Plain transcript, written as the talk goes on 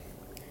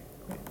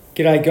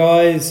G'day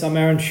guys, I'm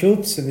Aaron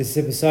Schultz and this is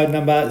episode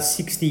number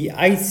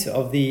 68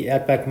 of the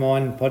Outback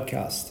Mind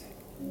Podcast.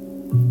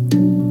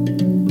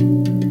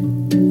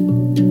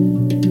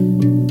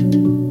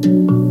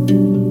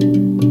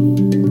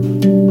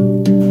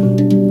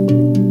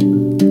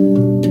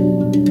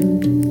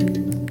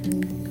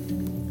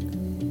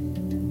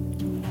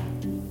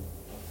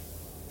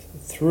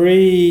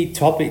 Three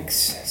topics: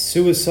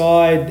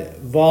 suicide,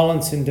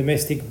 violence and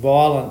domestic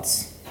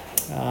violence.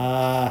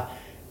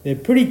 They're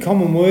pretty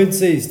common words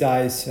these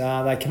days.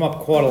 They come up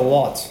quite a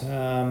lot.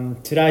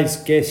 Today's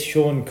guest,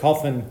 Sean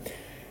Coffin,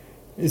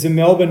 is a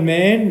Melbourne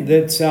man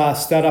that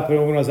started up an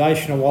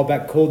organisation a while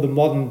back called the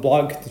Modern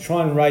Bloke to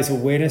try and raise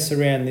awareness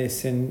around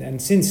this.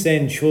 And since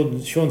then,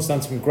 Sean's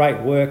done some great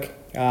work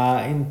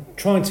in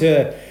trying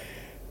to,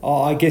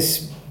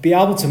 be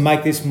able to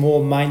make this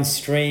more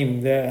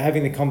mainstream,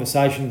 having the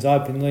conversations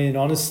openly and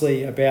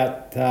honestly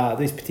about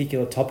these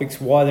particular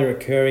topics, why they're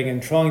occurring,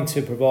 and trying to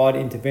provide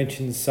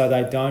interventions so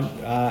they don't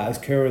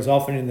occur as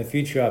often in the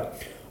future,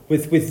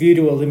 with view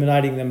to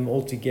eliminating them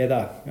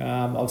altogether.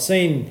 I've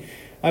seen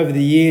over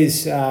the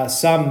years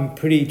some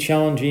pretty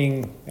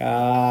challenging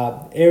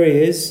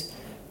areas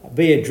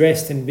be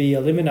addressed and be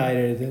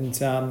eliminated,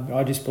 and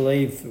I just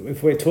believe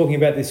if we're talking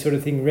about this sort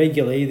of thing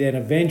regularly, then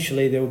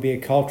eventually there will be a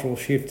cultural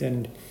shift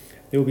and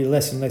there will be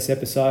less and less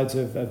episodes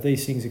of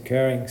these things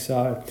occurring.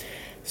 So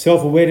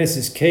self-awareness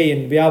is key,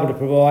 and be able to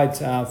provide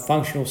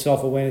functional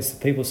self-awareness to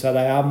people so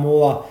they are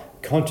more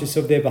conscious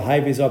of their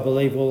behaviours, I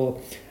believe,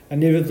 will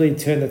inevitably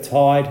turn the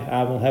tide.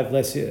 We'll have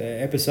less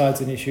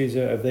episodes and issues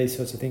of these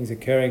sorts of things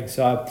occurring.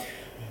 So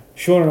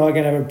Sean and I are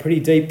going to have a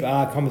pretty deep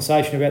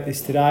conversation about this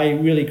today.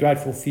 Really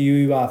grateful for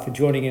you for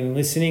joining in and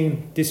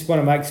listening. Just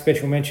want to make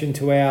special mention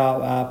to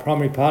our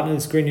primary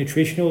partners, Green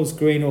Nutritionals,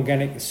 green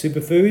organic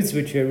superfoods,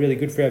 which are really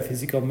good for our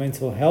physical and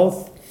mental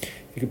health.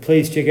 You could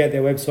please check out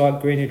their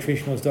website,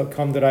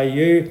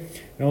 greennutritionals.com.au,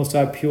 and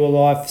also Pure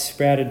Life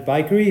Sprouted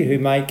Bakery, who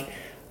make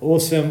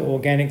awesome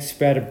organic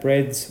sprouted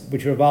breads,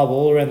 which are available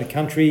all around the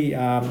country.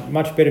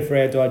 Much better for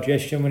our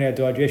digestion. When our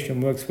digestion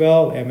works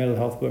well, our mental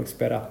health works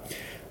better.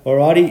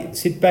 Alrighty,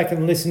 sit back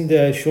and listen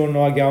to Sean and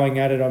I going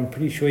at it. I'm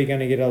pretty sure you're going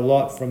to get a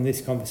lot from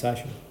this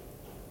conversation.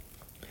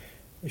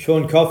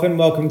 Sean Coffin,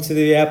 welcome to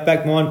the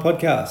Outback Mind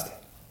Podcast.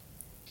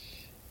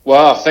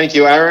 Wow, thank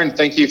you, Aaron.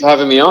 Thank you for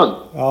having me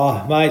on.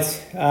 Oh,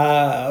 mate,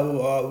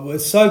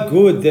 it's so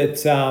good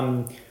that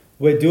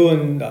we're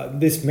doing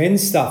this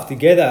men's stuff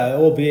together,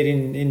 albeit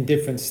in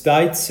different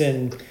states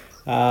and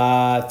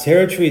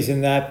territories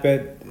and that,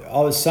 but I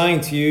was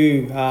saying to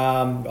you,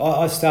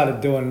 I started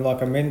doing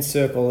like a men's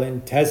circle in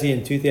Tassie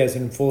in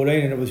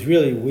 2014, and it was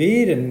really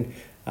weird, and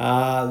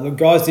the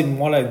guys didn't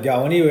want to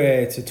go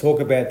anywhere to talk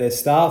about their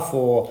stuff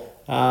or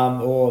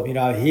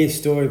hear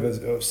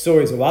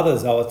stories of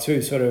others. They were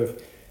too sort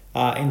of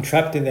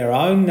entrapped in their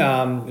own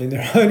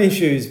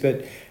issues.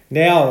 But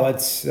now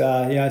it's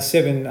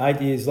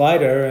 7-8 years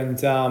later, and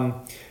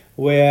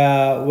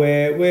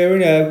we're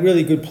in a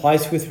really good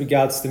place with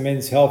regards to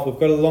men's health. We've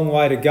got a long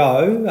way to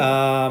go,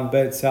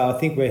 but I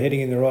think we're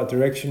heading in the right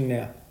direction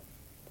now.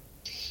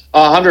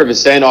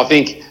 100%. I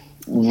think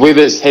with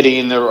us heading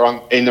in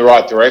the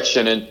right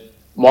direction, and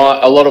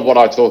a lot of what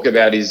I talk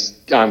about is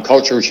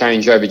cultural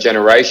change over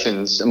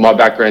generations. My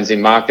background's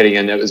in marketing,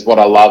 and it was what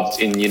I loved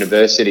in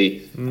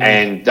university,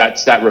 and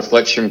that's that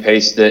reflection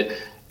piece that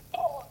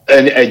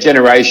a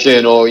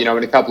generation or, in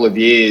a couple of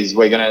years,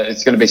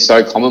 it's going to be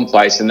so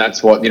commonplace. And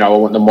that's what, I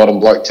want the Modern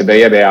Bloke to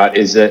be about,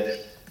 is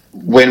that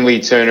when we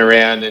turn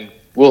around and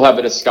we'll have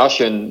a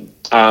discussion,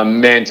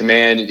 man to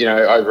man,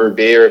 over a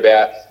beer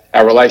about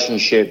our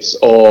relationships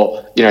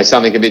or,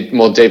 something a bit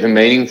more deep and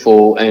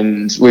meaningful.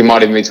 And we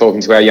might even be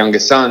talking to our younger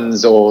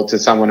sons or to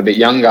someone a bit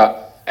younger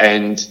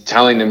and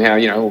telling them how,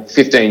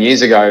 15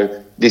 years ago,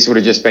 this would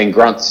have just been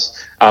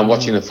grunts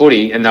watching the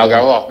footy, and they'll go,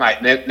 "Oh, mate,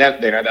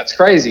 that's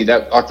crazy.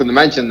 That I couldn't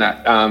imagine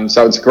that."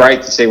 So it's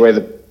great to see where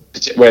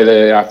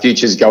the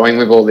future's going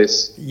with all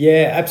this.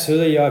 Yeah,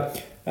 absolutely.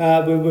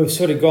 We've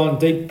sort of gone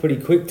deep pretty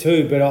quick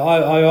too, but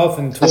I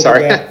often talk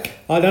about.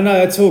 I don't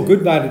know. It's all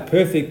good, mate. It's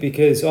perfect,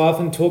 because I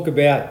often talk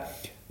about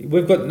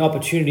we've got an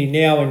opportunity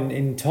now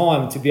in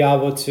time to be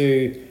able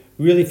to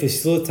really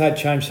facilitate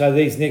change, so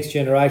these next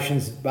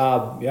generations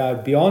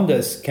beyond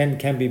us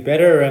can be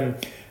better. And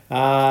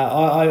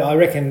I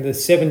reckon the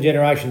 7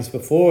 generations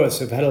before us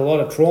have had a lot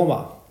of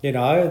trauma. They've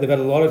had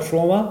a lot of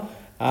trauma,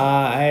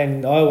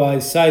 and I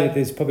always say that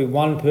there's probably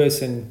one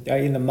person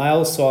in the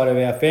male side of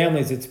our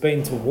families that's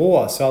been to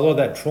war. So a lot of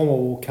that trauma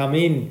will come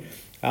in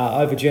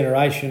over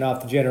generation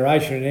after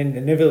generation, and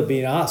inevitably be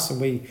in us,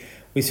 and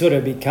we sort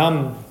of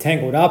become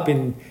tangled up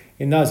in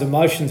those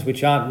emotions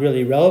which aren't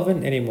really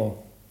relevant anymore.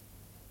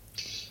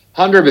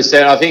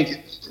 100%. I think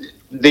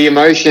the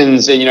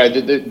emotions and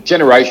the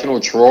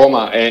generational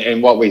trauma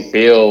and what we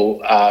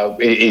feel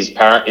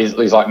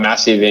is like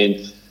massive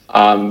in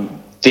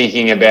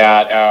thinking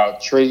about our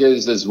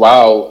triggers as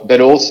well, but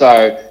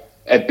also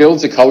it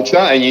builds a culture.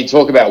 And you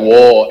talk about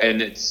war,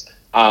 and it's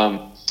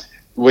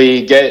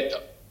we get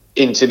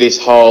into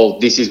this whole,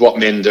 this is what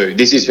men do,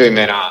 this is who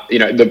men are,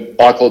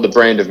 I call it the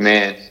brand of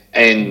man.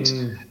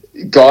 And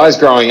guys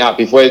growing up,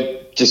 if we're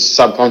just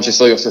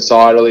subconsciously or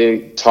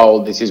societally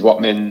told this is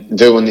what men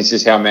do and this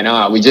is how men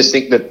are, we just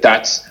think that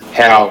that's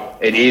how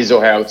it is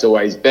or how it's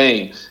always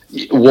been.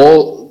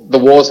 The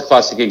war's a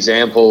classic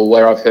example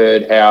where I've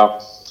heard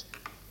how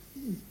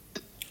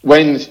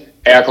when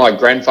our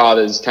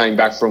grandfathers came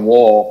back from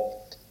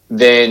war,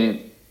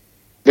 then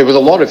there was a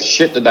lot of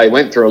shit that they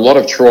went through, a lot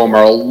of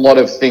trauma, a lot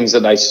of things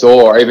that they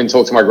saw. I even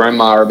talked to my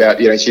grandma about,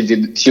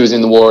 she was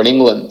in the war in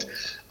England.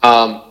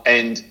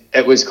 And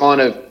it was kind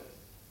of,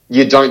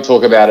 you don't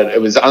talk about it.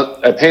 It was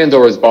a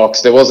Pandora's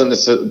box. There wasn't the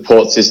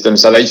support system,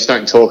 so they just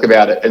don't talk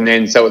about it. And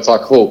then, so it's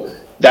like, cool.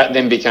 That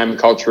then became a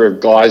culture of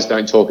guys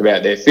don't talk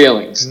about their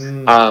feelings,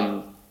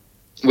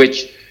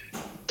 which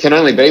can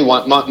only be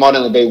might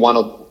only be one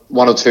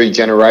or two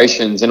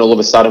generations, and all of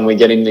a sudden we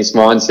get in this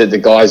mindset that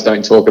guys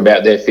don't talk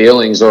about their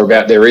feelings or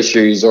about their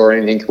issues or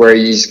anything, where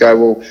you just go,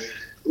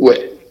 well,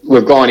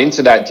 we've gone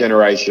into that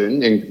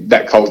generation and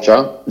that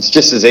culture. It's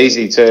just as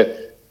easy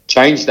to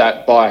change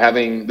that by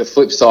having the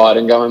flip side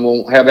and going,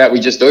 well, how about we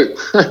just do?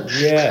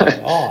 Yeah.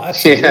 Oh,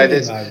 absolutely.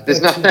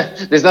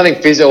 There's nothing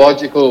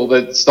physiological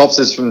that stops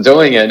us from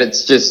doing it.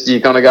 It's just, you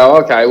kind of go,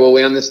 okay, well,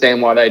 we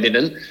understand why they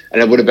didn't,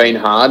 and it would have been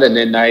hard. And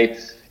then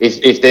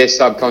if they're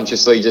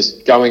subconsciously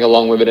just going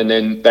along with it, and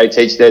then they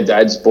teach their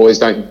dads, boys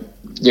don't,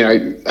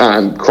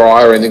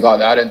 cry or anything like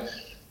that, and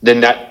then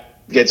that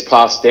gets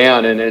passed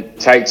down, and it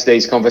takes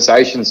these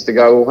conversations to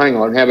go, well, hang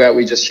on, how about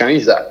we just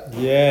change that?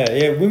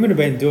 Yeah, women have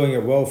been doing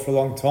it well for a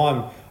long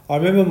time. I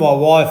remember my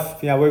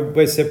wife,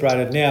 we're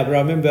separated now, but I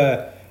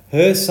remember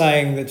her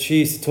saying that she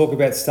used to talk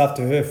about stuff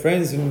to her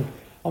friends, and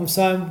I'm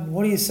saying,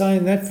 what are you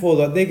saying that for?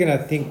 Like, they're going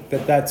to think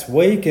that that's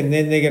weak, and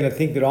then they're going to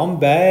think that I'm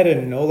bad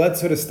and all that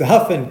sort of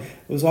stuff. And it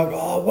was like,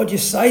 oh, what'd you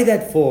say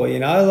that for?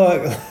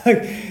 Like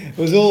it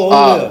was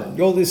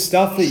all this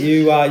stuff that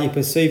you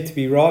perceive to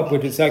be right,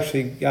 but it's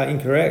actually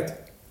incorrect.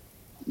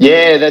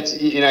 Yeah, that's,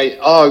 we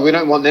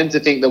don't want them to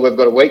think that we've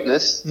got a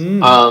weakness.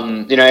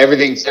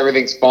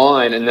 Everything's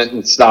fine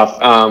and stuff.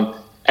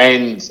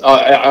 And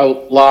I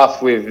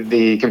laugh with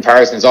the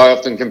comparisons. I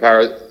often compare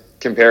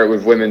it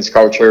with women's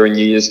culture, and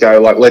you just go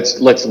like, let's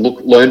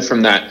learn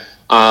from that.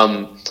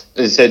 As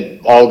I said,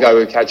 I'll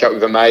go catch up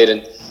with a mate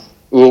and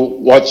we'll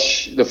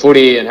watch the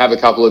footy and have a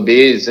couple of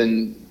beers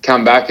and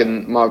come back,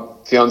 and my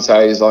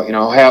fiance is like,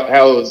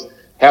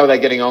 how are they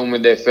getting on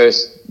with their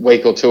first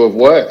week or two of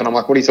work? And I'm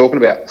like, what are you talking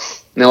about?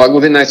 And they're like, well,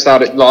 then they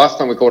started, last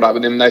time we caught up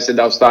with them, they said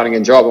they were starting a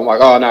job. I'm like,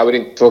 oh, no, we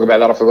didn't talk about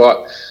that, I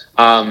forgot.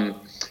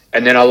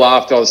 And then I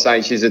laughed, I was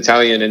saying she's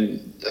Italian,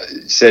 and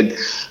said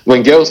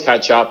when girls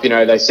catch up,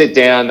 they sit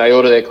down, they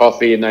order their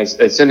coffee, and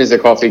as soon as the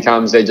coffee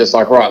comes, they're just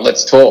like, right,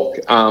 let's talk.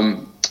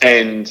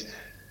 And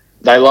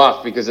they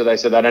laugh because they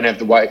said they don't have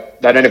to wait.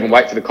 They don't even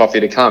wait for the coffee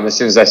to come. As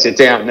soon as they sit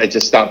down, they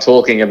just start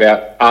talking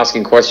about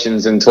asking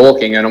questions and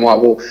talking. And I'm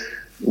like, well,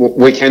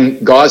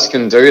 guys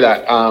can do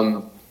that.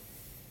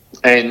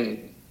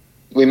 And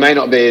we may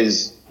not be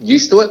as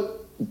used to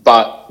it,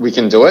 but we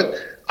can do it.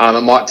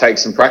 It might take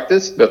some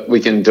practice, but we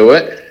can do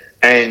it.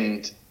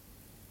 And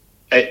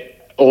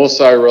it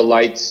also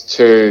relates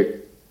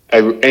to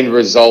an end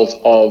result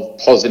of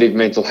positive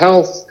mental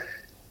health,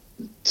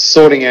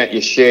 sorting out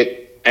your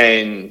shit,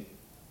 and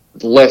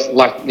less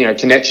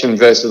connection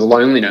versus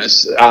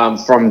loneliness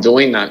from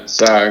doing that.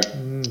 So,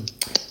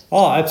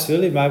 oh,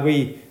 absolutely,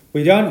 mate.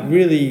 We don't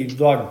really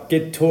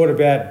get taught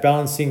about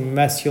balancing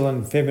masculine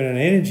and feminine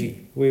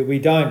energy. We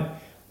don't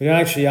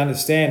actually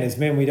understand as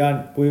men. We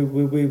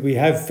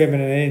have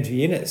feminine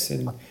energy in us,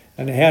 and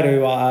how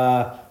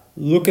to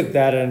look at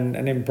that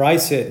and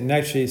embrace it and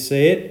actually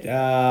see it.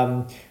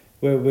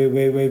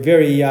 We're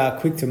very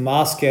quick to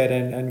mask it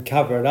and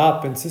cover it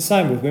up. And it's the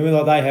same with women.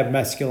 Like, they have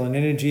masculine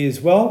energy as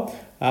well,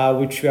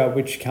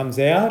 which comes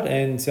out.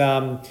 And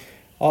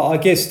I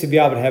guess to be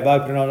able to have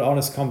open and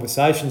honest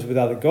conversations with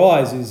other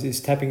guys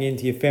is tapping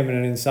into your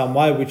feminine in some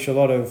way, which a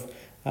lot of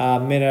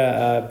men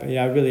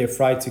are really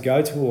afraid to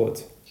go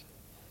towards.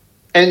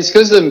 And it's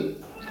because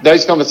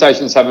those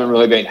conversations haven't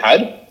really been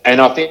had. And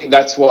I think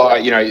that's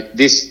why,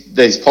 these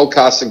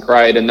podcasts are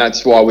great, and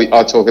that's why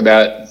I talk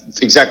about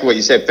exactly what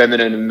you said,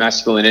 feminine and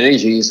masculine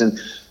energies. And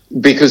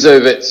because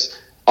of it's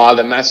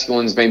either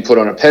masculine's been put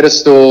on a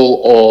pedestal,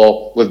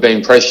 or we've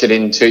been pressured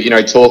into,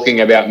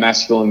 talking about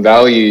masculine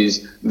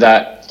values,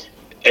 that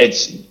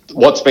it's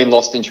what's been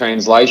lost in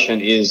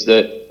translation is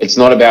that it's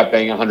not about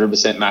being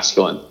 100%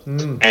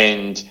 masculine.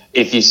 And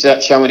if you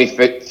show any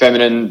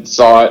feminine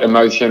side,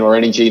 emotion or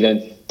energy,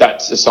 then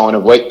that's a sign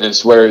of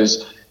weakness,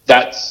 whereas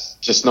that's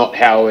just not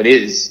how it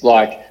is.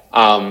 Like,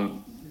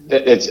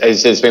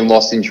 it's been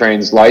lost in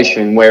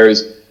translation.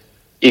 Whereas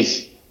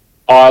if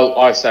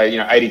I say,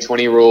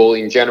 80-20 rule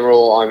in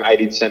general, I'm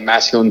 80%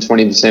 masculine,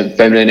 20%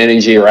 feminine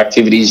energy or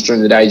activities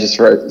during the day, just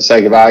for the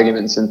sake of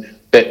arguments.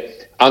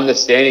 But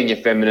understanding your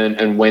feminine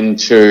and when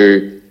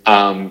to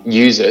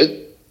use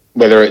it,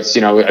 whether it's,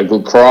 a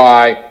good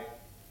cry,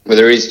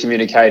 whether it is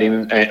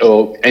communicating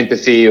or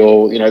empathy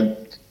or,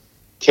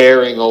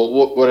 caring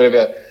or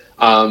whatever,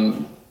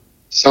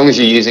 as long as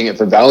you're using it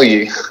for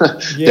value,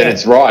 then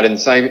it's right. And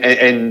same,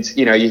 and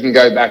you know, you can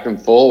go back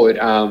and forward.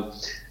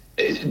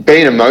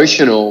 Being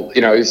emotional,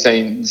 you know,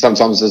 seen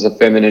sometimes as a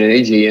feminine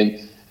energy, and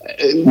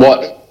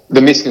what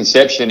the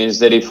misconception is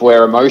that if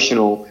we're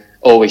emotional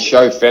or we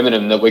show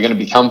feminine, that we're going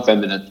to become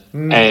feminine,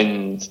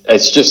 and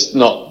it's just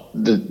not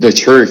the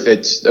truth.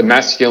 It's a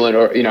masculine,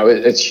 or you know,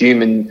 it's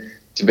human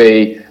to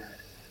be.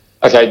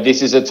 Okay,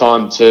 this is a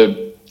time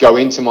to go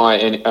into my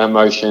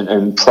emotion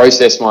and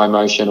process my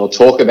emotion, or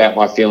talk about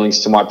my feelings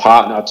to my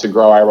partner to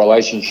grow our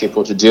relationship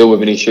or to deal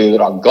with an issue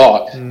that I've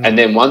got. And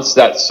then once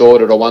that's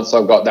sorted, or once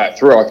I've got that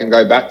through, I can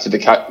go back to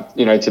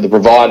to the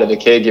provider, the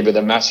caregiver,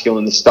 the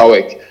masculine, the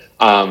stoic,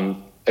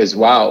 as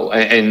well.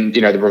 And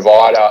you know, the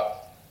provider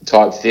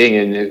type thing,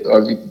 and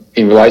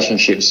in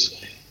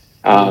relationships,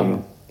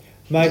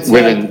 Mate,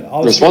 women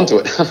respond to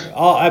it.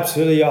 Oh,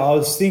 absolutely. I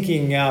was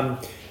thinking,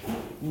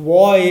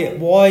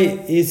 why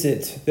is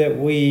it that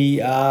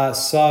we are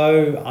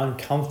so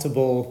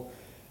uncomfortable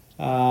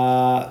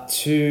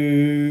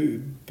to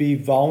be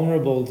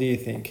vulnerable, do you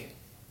think?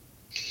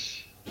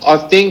 I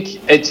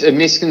think it's a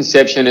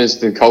misconception as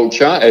the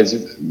culture,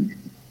 as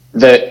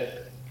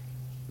that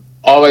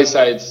I always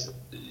say, it's,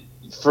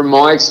 from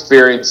my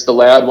experience, the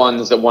loud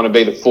ones that want to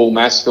be the full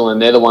masculine,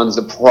 they're the ones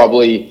that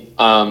probably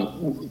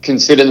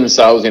consider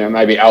themselves, you know,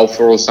 maybe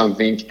alpha or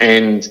something,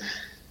 and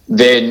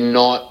they're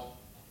not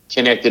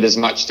connected as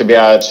much to be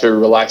able to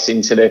relax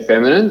into their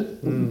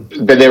feminine.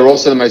 But they're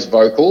also the most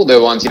vocal. They're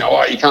the ones, you know,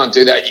 oh, you can't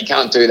do that, you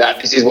can't do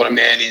that, this is what a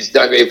man is,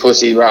 don't be a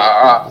pussy, rah,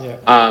 rah.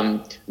 Yeah.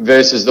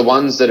 Versus the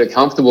ones that are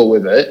comfortable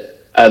with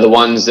it are the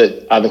ones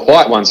that are the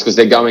quiet ones, because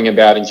they're going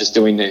about and just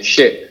doing their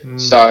shit.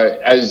 So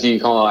as you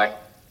kind of like,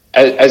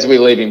 as we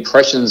leave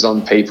impressions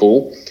on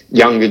people,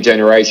 younger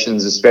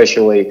generations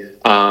especially,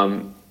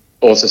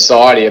 or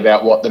society,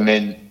 about what the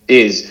men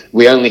is,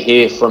 we only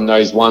hear from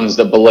those ones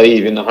that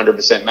believe in the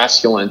 100%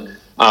 masculine,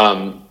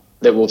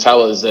 that will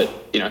tell us that,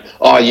 you know,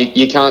 oh,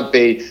 you can't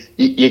be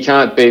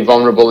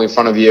vulnerable in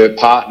front of your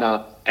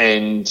partner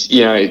and,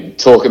 you know,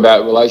 talk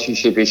about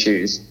relationship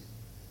issues.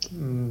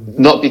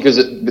 Not because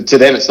to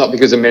them, it's not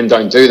because the men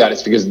don't do that,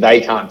 it's because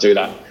they can't do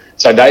that.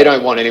 So they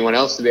don't want anyone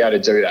else to be able to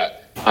do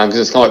that, because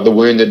it's kind of like the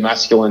wounded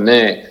masculine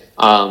there.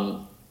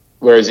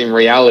 Whereas in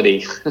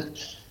reality,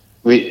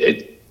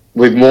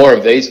 with more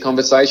of these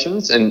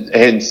conversations, and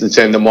hence the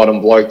term the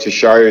modern bloke, to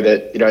show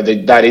that, you know,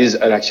 that is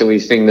actually a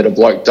thing that a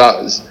bloke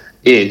does,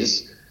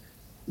 is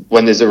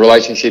when there's a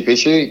relationship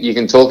issue, you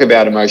can talk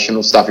about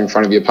emotional stuff in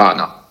front of your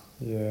partner.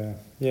 Yeah,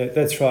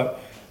 that's right.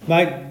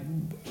 Mate,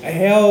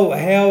 how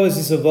has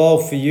this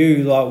evolved for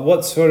you? Like,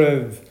 what sort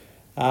of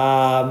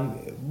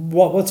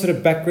what sort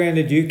of background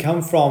did you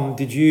come from?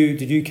 Did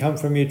you come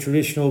from your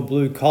traditional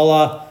blue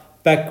collar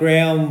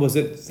background? Was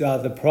it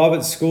the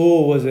private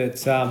school? Was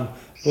it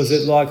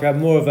like a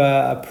more of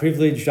a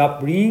privileged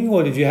upbringing,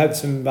 or did you have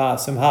some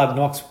hard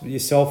knocks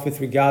yourself with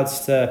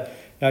regards to,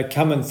 you know,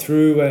 coming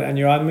through and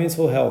your own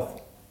mental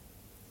health?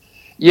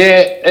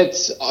 Yeah,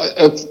 it's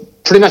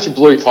pretty much a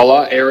blue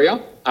collar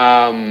area.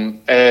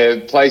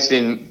 A place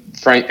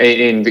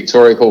in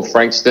Victoria called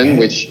Frankston,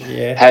 which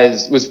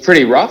was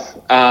pretty rough.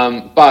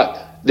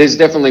 But there's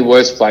definitely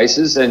worse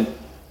places, and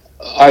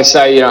I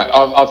say, you know,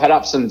 I've had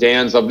ups and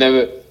downs. I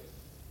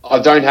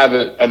don't have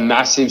a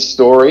massive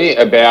story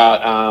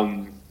about.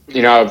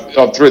 You know,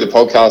 I've through the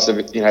podcast,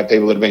 I've, you know,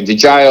 people that have been to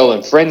jail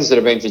and friends that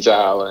have been to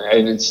jail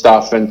and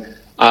stuff. And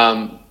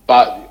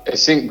but I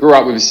grew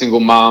up with a single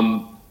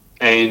mum,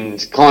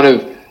 and kind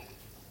of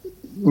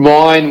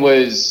mine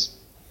was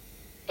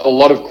a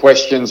lot of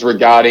questions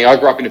regarding. I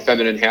grew up in a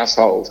feminine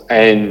household,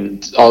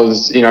 and I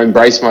was, you know,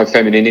 embraced my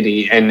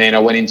femininity, and then I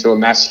went into a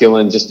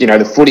masculine. Just, you know,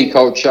 the footy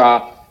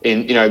culture,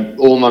 and, you know,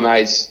 all my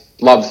mates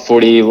loved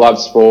footy, loved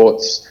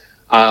sports.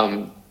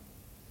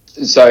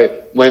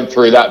 So went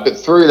through that, but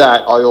through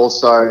that I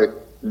also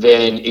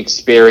then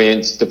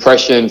experienced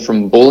depression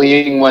from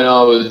bullying when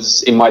I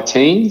was in my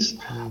teens,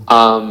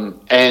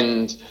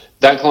 and that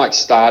kind of like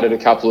started a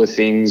couple of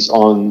things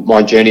on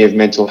my journey of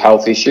mental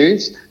health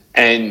issues.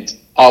 And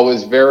I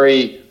was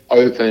very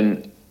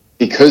open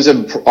because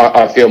of,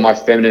 I feel, my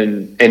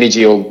feminine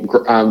energy or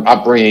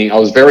upbringing. I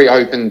was very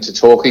open to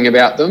talking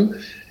about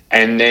them,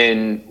 and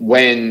then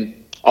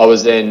when I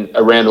was then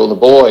around all the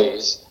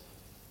boys,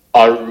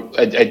 I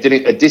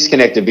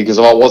disconnected because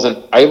I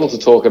wasn't able to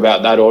talk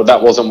about that, or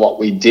that wasn't what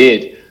we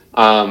did,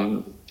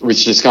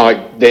 which just kind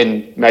of like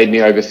then made me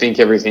overthink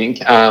everything.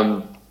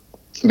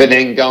 But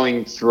then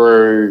going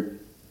through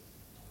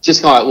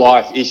just kind of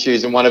life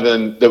issues, and one of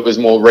them that was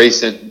more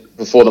recent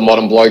before the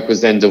modern bloke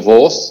was then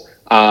divorce.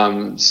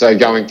 So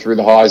going through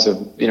the highs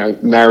of, you know,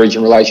 marriage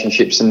and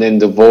relationships, and then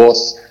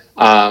divorce,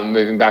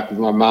 moving back with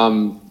my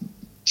mum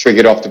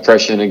triggered off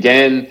depression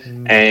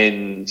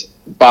again.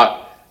 But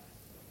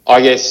I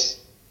guess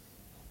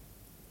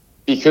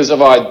because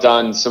I'd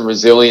done some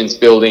resilience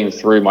building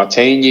through my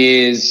teen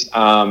years,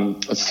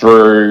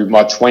 through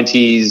my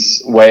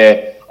 20s,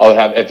 where I would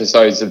have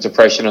episodes of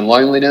depression and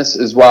loneliness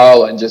as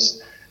well, and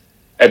just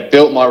it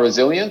built my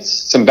resilience.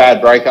 Some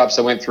bad breakups.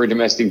 I went through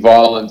domestic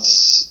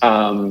violence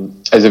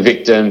as a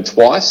victim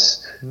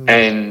twice,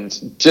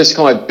 and just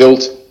kind of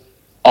built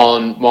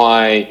on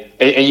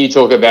and you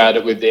talk about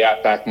it with the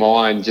Outback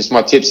Mind, just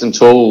my tips and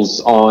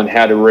tools on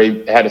how to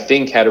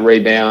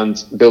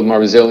rebound, build my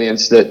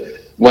resilience,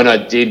 that when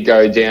I did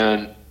go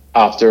down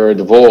after a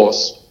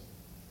divorce,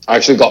 I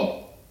actually got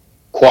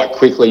quite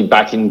quickly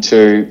back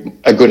into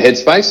a good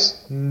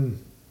headspace.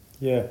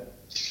 Yeah.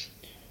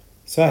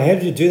 So how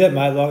did you do that,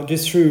 mate? Like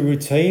just through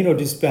routine, or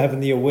just having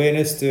the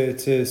awareness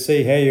to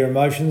see how your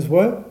emotions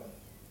work?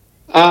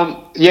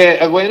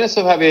 Awareness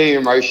of how your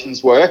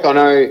emotions work. I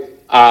know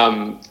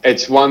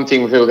it's one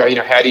thing when people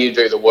go, how do you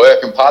do the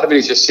work? And part of it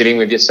is just sitting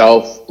with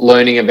yourself,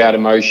 learning about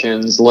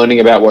emotions, learning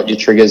about what your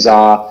triggers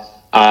are.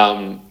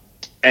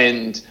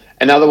 And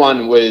another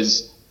one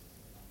was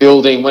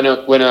building, when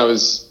I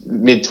was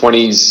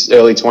mid-20s,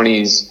 early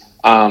 20s,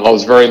 I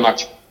was very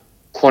much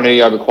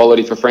quantity over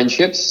quality for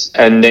friendships.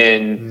 And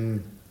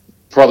then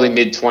probably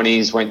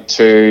mid-20s went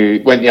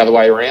the other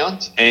way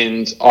around.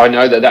 And I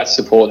know that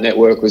support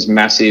network was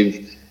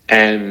massive.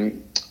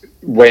 And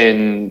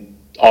when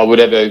I would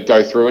ever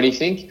go through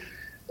anything,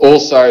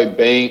 also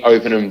being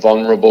open and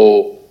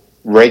vulnerable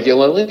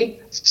regularly.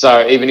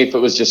 So even if it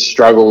was just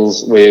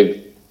struggles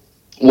with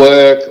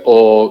work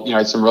or,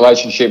 some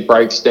relationship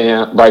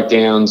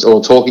breakdowns,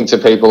 or talking to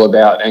people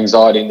about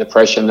anxiety and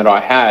depression that I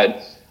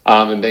had,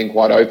 and being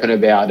quite open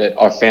about it,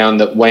 I found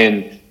that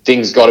when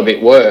things got a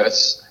bit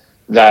worse,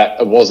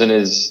 that it wasn't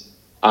as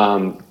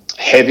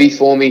heavy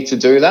for me to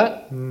do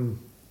that.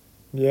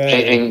 Yeah.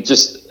 And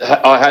just,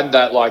 I had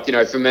that,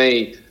 for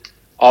me,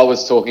 I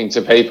was talking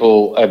to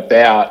people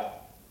about,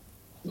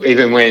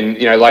 even when,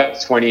 late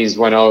 20s,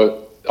 when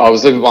I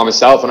was living by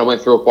myself and I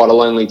went through quite a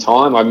lonely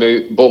time. I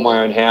bought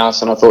my own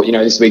house, and I thought,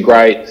 this would be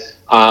great.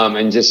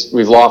 And just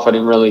with life, I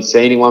didn't really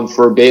see anyone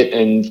for a bit.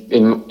 And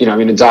in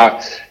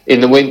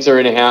the winter,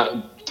 in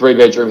a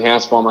 3-bedroom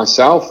house by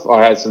myself,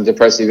 I had some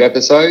depressive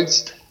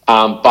episodes.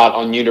 But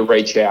I knew to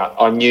reach out.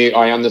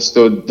 I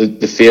understood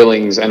the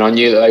feelings, and I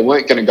knew that they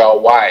weren't going to go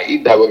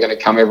away. They were going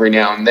to come every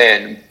now and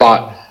then.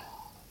 But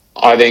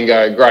I then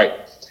go, great.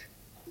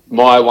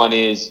 My one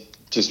is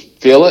just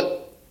feel it.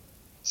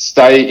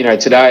 Stay,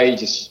 today,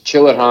 just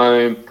chill at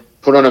home,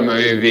 put on a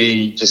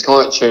movie, just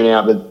kind of tune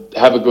out, but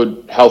have a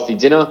good, healthy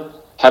dinner,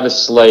 have a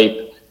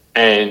sleep,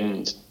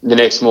 and the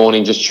next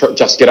morning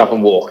just get up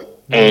and walk.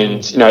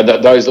 And,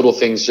 those little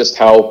things just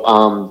help.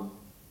 I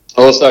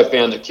also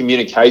found that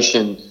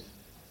communication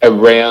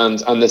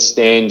around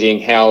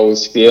understanding how I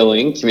was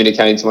feeling,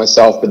 communicating to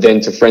myself, but then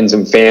to friends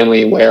and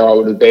family, where I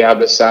would be able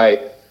to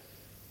say,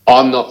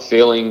 I'm not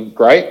feeling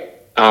great.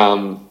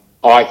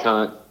 I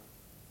can't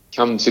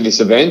come to this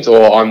event,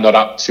 or I'm not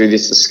up to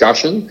this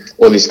discussion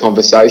or this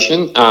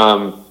conversation,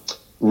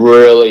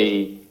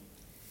 really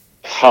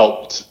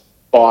helped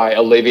by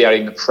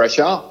alleviating the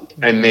pressure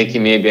and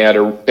making me be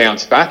able to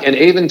bounce back. And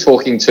even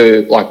talking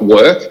to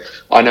work,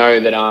 I know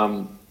that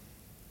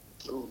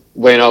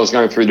when I was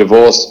going through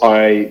divorce,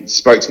 I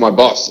spoke to my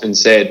boss and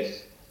said,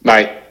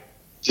 mate,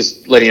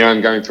 just letting you know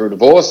I'm going through a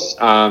divorce.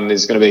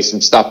 There's going to be some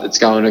stuff that's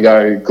going to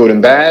go good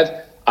and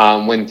bad.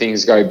 When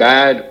things go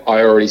bad,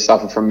 I already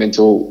suffer from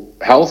mental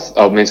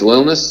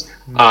illness.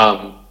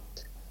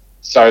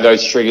 So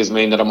those triggers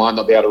mean that I might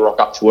not be able to rock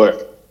up to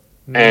work.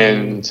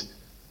 And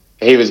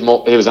he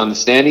was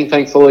understanding,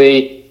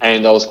 thankfully,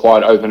 and I was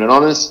quite open and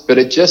honest. But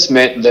it just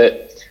meant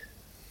that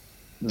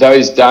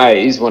those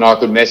days when I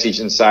could message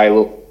and say,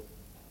 look,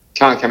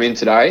 can't come in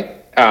today,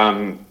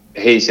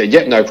 he said,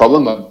 yep, no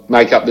problem, I'll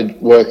make up the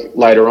work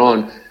later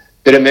on.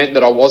 But it meant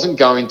that I wasn't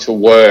going to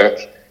work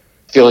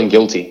feeling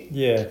guilty.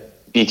 Yeah.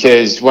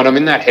 Because when I'm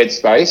in that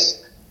headspace,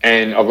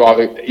 and I've got,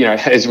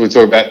 as we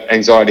talk about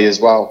anxiety as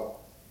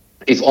well,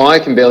 if I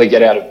can barely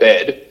get out of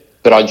bed,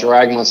 but I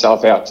drag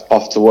myself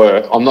off to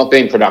work, I'm not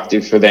being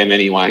productive for them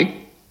anyway.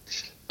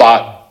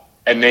 But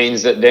it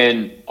means that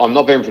then I'm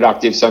not being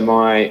productive, so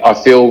I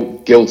feel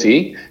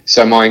guilty,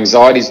 so my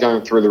anxiety is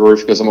going through the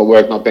roof because I'm at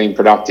work not being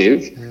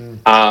productive.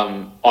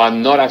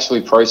 I'm not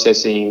actually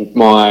processing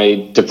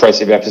my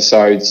depressive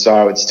episodes,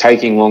 so it's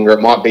taking longer.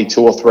 It might be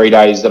 2 or 3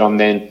 days that I'm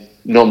then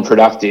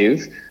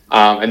non-productive.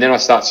 And then I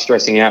start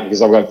stressing out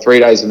because I've got 3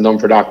 days of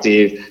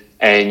non-productive,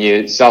 and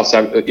you're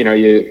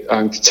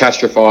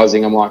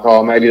catastrophizing. I'm like,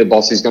 oh, maybe the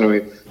boss is going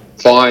to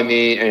fire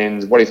me,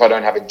 and what if I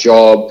don't have a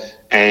job,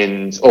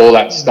 and all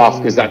that stuff,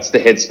 because that's the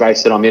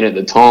headspace that I'm in at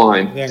the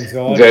time. The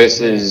anxiety,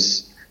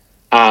 versus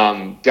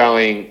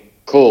going,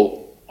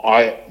 cool,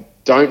 I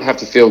don't have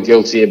to feel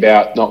guilty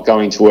about not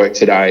going to work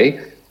today.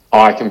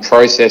 I can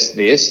process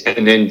this,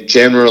 and then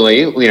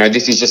generally,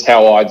 this is just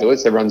how I do it.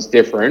 So everyone's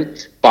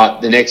different,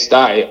 but the next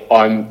day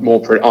I'm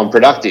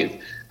productive,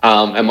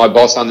 and my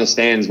boss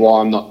understands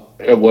why I'm not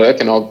at work,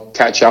 and I'll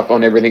catch up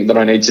on everything that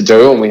I need to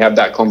do, and we have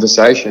that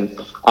conversation.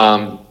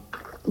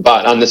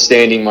 But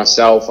understanding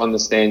myself,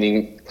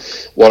 understanding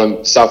what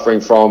I'm suffering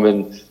from,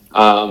 and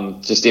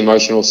just the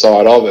emotional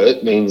side of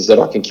it means that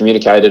I can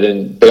communicate it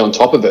and be on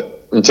top of it.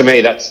 And to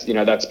me,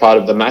 that's part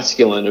of the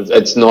masculine.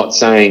 It's not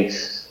saying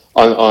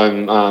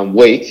I'm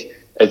weak.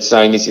 It's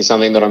saying this is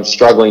something that I'm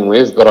struggling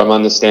with, but I'm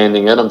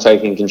understanding it, I'm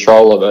taking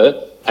control of it,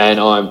 and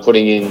I'm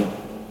putting in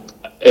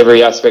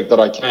every aspect that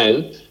I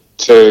can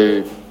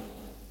to,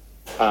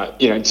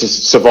 to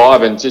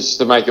survive and just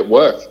to make it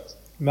work.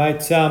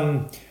 Mate,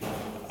 some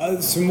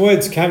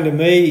words came to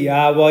me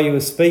while you were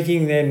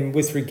speaking then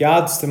with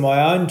regards to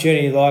my own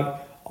journey. Like,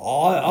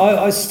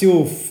 I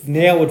still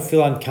now would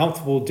feel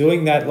uncomfortable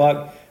doing that.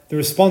 Like, the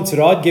response that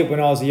I'd get when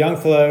I was a young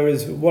fella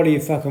is, "What are you,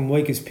 fucking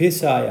weak as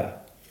piss, are you?"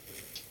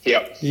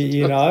 Yep.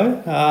 You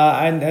know,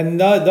 and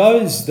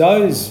those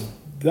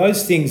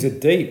things are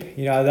deep.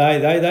 You know,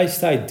 they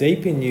stay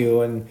deep in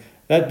you, and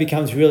that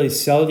becomes really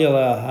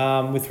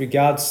cellular with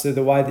regards to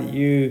the way that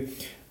you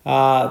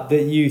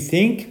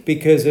think,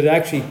 because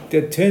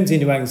it turns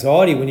into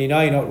anxiety when you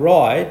know you're not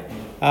right,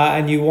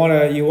 and you want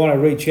to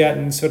reach out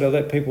and sort of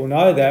let people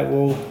know that.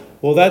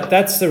 Well,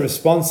 that's the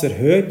response that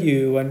hurt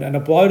you, and a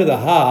blow to the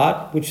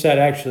heart, which that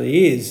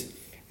actually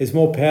is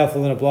more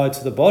powerful than a blow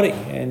to the body.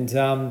 And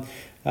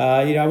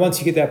once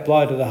you get that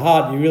blow to the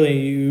heart, you're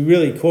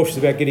really cautious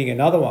about getting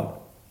another one.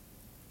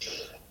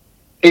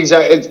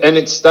 Exactly, and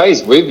it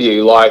stays with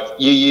you. Like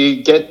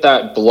you get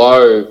that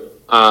blow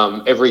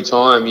every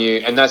time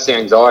and that's the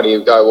anxiety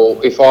of go. Well,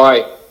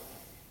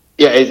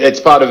 it's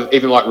part of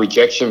even like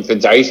rejection for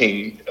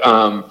dating.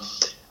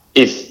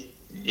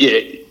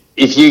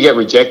 If you get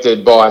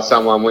rejected by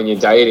someone when you're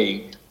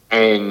dating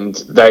and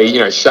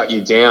they, shut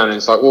you down, and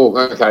it's like, well,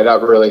 okay,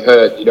 that really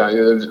hurt,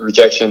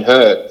 rejection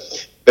hurt.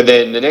 But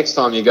then the next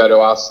time you go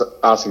to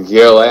ask a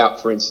girl out,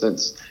 for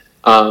instance,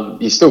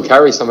 you still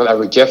carry some of that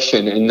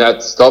rejection, and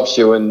that stops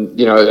you, and,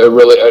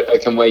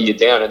 it can weigh you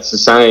down. It's the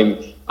same.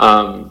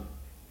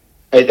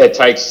 It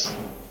takes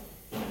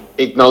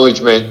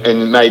acknowledgement,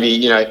 and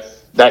maybe,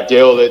 that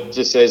girl that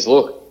just says,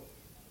 look,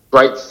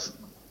 great,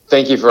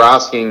 thank you for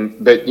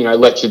asking, but,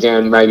 let you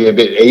down maybe a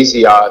bit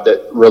easier,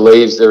 that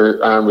relieves the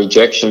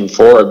rejection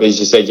for it. But as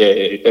you said,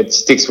 it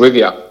sticks with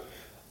you.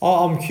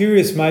 I'm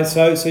curious, mate.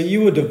 So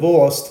you were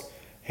divorced.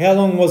 How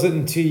long was it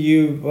until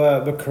you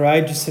were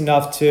courageous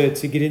enough to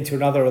get into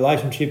another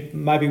relationship,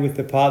 maybe with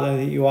the partner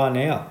that you are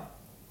now?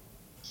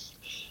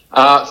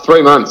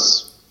 3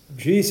 months.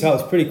 Geez, so it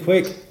was pretty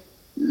quick.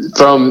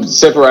 From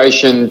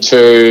separation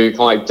to kind of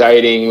like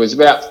dating was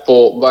about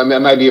 4,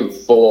 maybe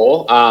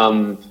 4.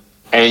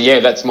 And yeah,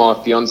 that's my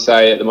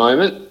fiance at the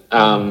moment.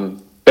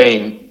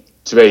 Being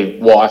to be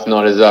wife,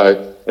 not as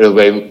though it'll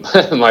be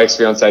my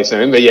ex-fiance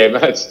soon, but yeah,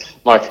 that's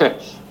my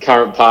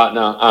current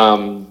partner.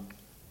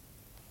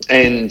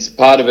 And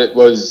part of it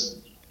was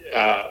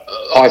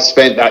I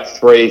spent that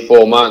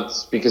 3-4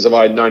 months, because if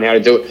I had known how to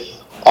do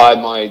it, I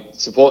had my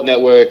support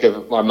network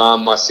of my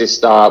mum, my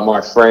sister,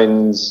 my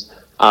friends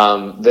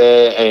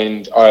there,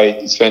 and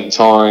I spent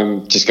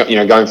time just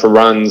going for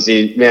runs.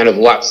 The amount of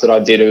laps that I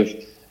did of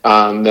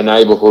the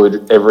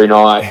neighbourhood every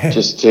night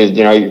just to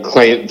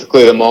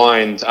clear the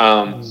mind.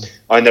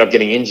 I ended up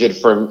getting injured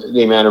from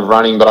the amount of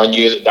running, but I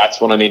knew that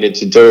that's what I needed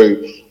to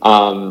do.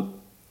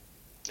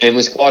 And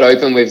was quite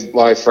open with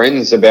my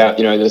friends about,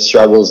 the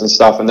struggles and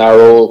stuff, and they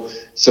were all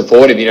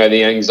supportive,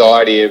 the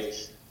anxiety of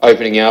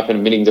opening up and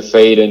admitting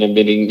defeat and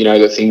admitting,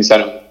 the things that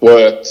haven't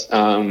worked.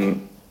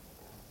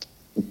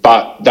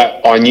 But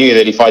that I knew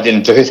that if I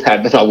didn't do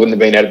that, then I wouldn't have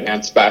been able to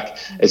bounce back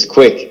as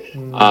quick.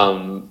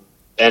 And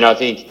I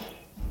think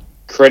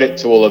credit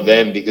to all of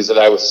them, because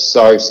they were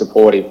so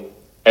supportive.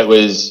 It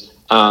was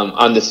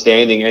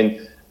understanding,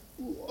 and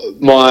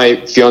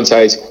my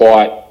fiance is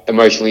quite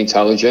emotionally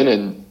intelligent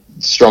and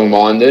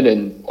strong-minded,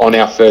 and on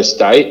our first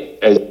date,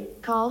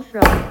 call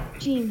from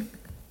Gene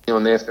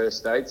on their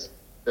first dates,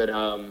 but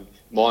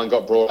mine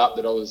got brought up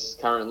that I was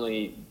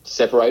currently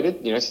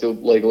separated, still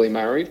legally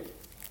married,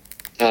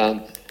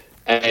 and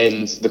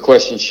the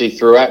question she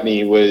threw at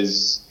me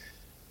was,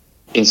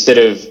 instead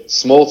of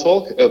small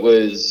talk, it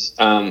was,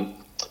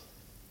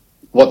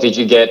 what did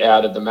you get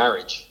out of the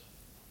marriage?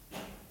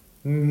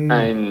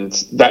 And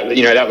that,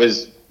 that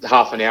was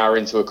half an hour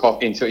into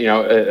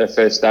a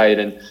first date,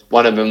 and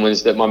one of them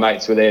was that my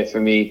mates were there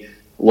for me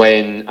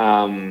when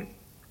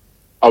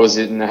I was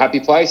in a happy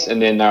place,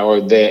 and then they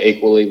were there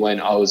equally when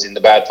I was in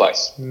the bad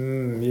place. Yeah,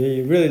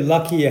 you're really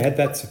lucky you had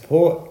that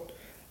support.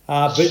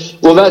 That's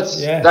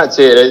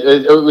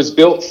it. It was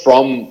built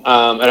from,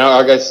 and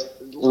I guess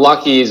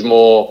lucky is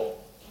more,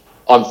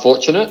 I'm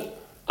fortunate,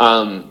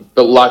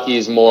 but lucky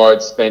is more,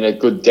 it's been a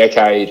good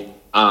decade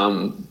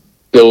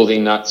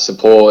building that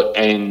support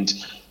and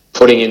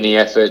putting in the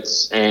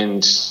efforts,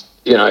 and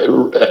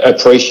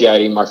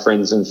appreciating my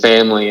friends and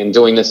family, and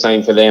doing the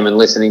same for them, and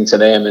listening to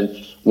them,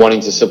 and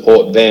wanting to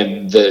support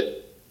them,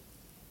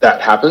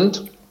 that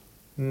happened.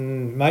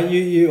 Mate,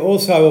 you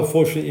also were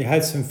fortunate you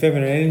had some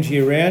feminine energy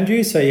around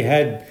you, so you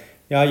had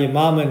your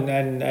mum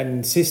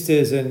and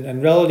sisters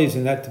and relatives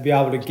and that to be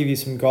able to give you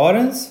some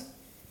guidance.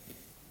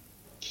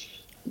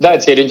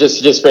 That's it, and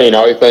just being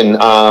open,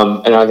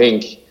 and I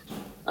think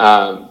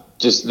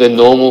just the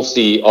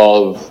normalcy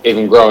of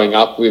even growing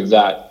up with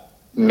that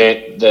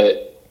meant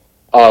that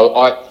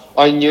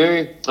I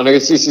knew, and I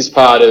guess this is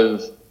part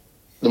of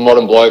the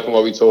modern bloke and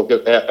what we talk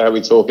about, how we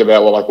talk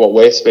about, what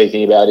we're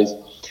speaking about is,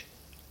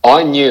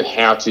 I knew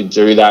how to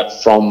do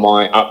that from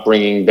my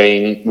upbringing,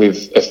 being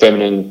with a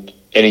feminine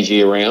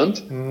energy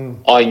around.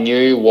 I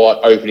knew what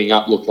opening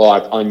up looked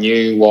like. I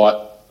knew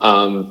what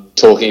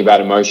talking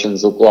about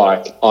emotions looked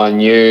like. I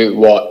knew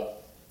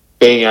what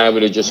being able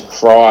to just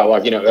cry,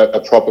 like, you know, a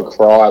proper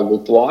cry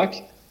looked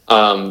like,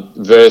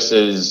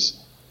 versus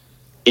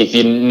if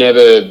you've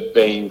never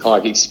been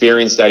like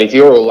experienced that. If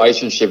your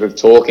relationship of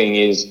talking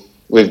is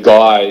with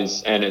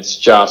guys and it's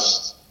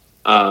just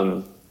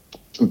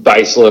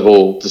base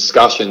level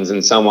discussions,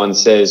 and someone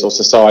says, or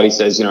society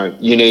says, you know,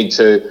 you need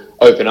to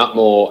open up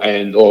more,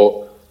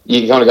 or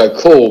you kind of go,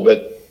 cool,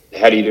 but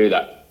how do you do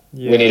that?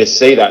 We need to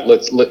see that.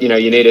 You know,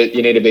 you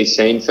need to be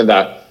seen for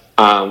that,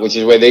 which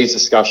is where these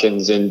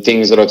discussions and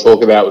things that I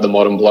talk about with the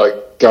modern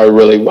bloke go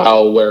really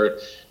well, where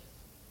it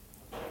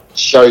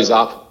shows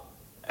up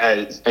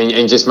and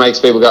just makes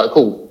people go,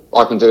 cool,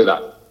 I can do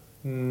that.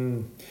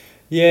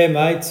 Yeah,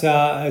 mate,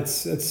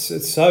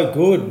 it's so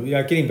good. You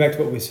know, getting back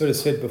to what we sort of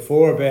said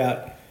before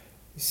about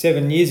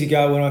 7 years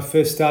ago when I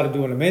first started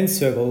doing a men's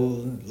circle,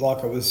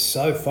 like, it was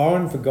so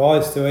foreign for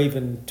guys to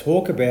even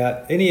talk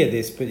about any of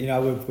this. But, you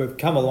know, we've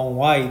come a long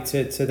way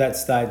to that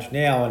stage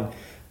now, and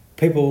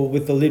people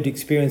with the lived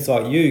experience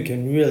like you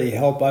can really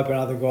help open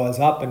other guys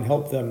up and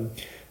help them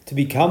to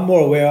become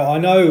more aware. I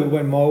know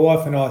when my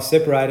wife and I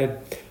separated,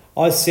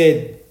 I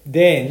said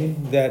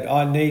then that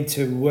I need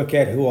to work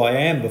out who I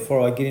am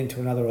before I get into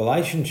another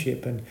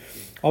relationship, and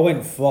I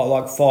went for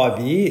like 5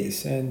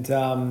 years, and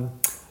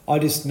I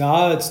just,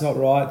 no, it's not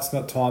right, it's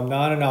not time,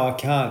 no, I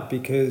can't,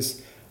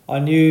 because I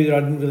knew that I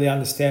didn't really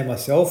understand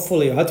myself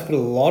fully. I had to put a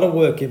lot of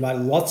work in, mate,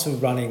 lots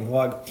of running.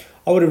 Like,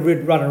 I would have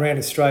run around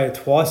Australia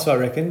twice, I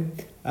reckon,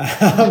 over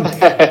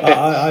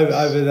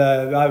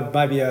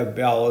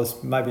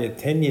maybe a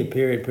 10-year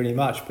period, pretty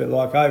much, but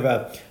like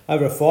over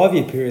a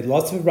 5-year period,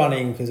 lots of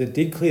running, because it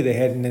did clear the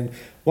head. And then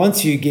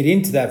once you get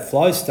into that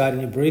flow state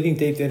and you're breathing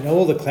deep, then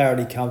all the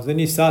clarity comes. Then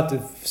you start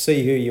to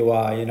see who you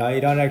are. You know,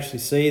 you don't actually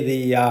see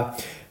the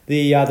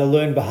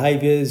learned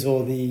behaviours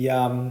or the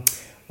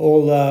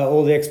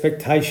all the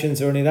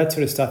expectations or any of that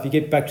sort of stuff. You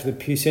get back to the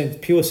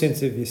pure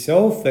sense of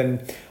yourself. And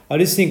I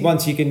just think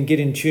once you can get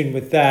in tune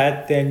with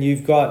that, then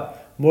you've got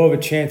more of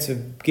a chance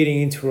of getting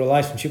into a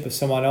relationship with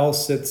someone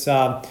else that's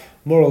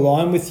more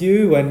aligned with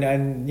you,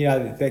 and you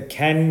know, that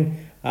can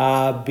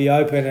be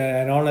open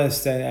and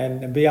honest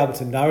and be able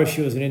to nourish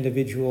you as an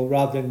individual,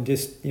 rather than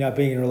just, you know,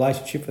 being in a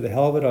relationship for the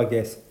hell of it, I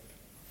guess.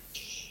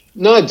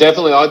 No,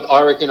 definitely.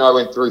 I reckon I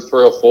went through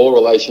 3 or 4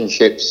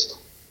 relationships,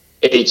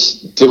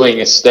 each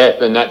doing a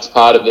step, and that's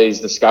part of these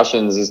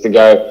discussions, is to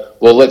go,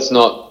 well, let's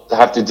not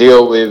have to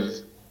deal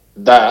with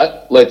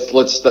that. Let's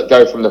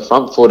go from the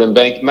front foot and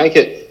make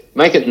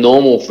it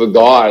normal for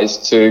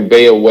guys to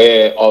be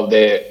aware of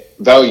their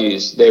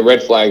values, their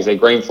red flags, their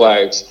green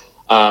flags,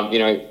 you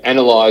know,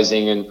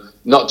 analysing, and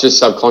not just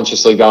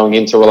subconsciously going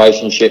into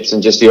relationships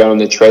and just, you know, on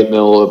the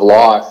treadmill of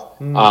life,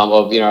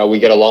 of, you know, we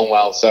get along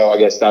well, so I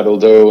guess that'll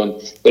do.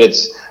 But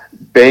it's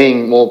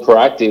being more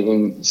proactive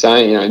and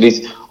saying, you know,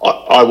 this,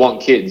 I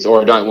want kids,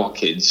 or I don't want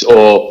kids,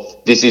 or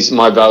this is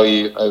my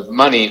value of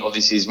money, or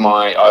this is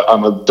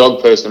I'm a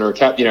dog person or a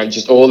cat, you know,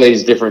 just all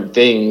these different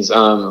things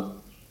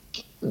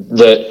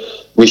that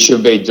we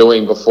should be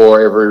doing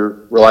before every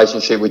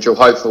relationship, which will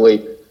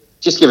hopefully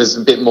just give us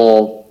a bit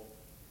more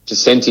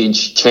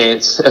percentage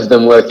chance of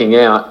them working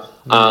out.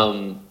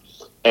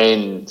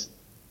 And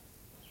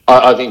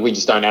I think we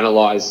just don't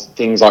analyse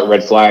things like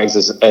red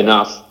flags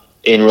enough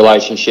in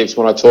relationships.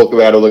 When I talk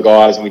about all the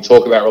guys and we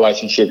talk about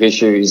relationship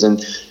issues,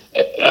 and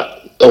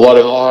a lot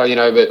of, you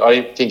know, but I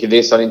didn't think of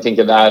this, I didn't think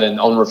of that, and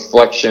on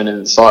reflection,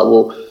 and it's like,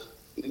 well,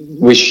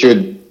 we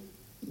should,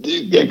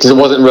 because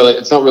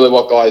it's not really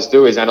what guys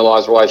do, is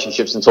analyse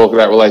relationships and talk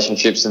about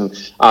relationships. And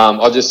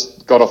I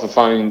just got off the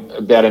phone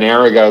about an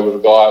hour ago with a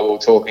guy. We were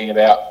talking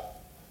about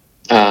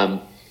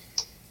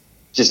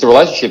just a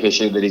relationship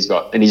issue that he's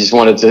got, and he just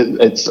wanted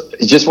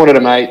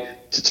a mate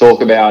to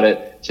talk about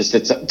it, just to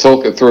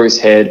talk it through his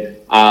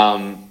head,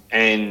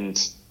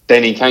 and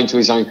then he came to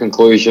his own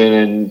conclusion,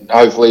 and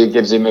hopefully it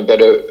gives him a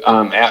better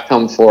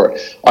outcome for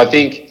it. I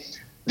think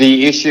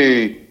the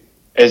issue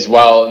as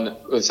well, and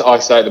as I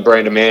say, the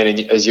brand of man, and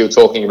as you were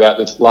talking about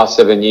the last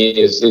 7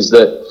 years, is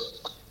that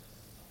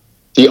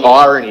the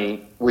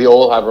irony, we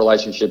all have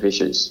relationship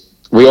issues.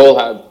 We all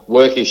have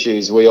work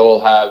issues. We all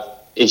have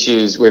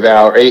issues with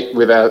our you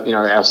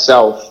know,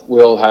 ourself.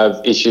 We all have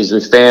issues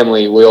with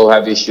family. We all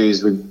have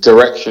issues with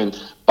direction.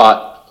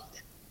 But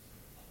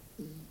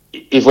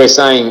if we're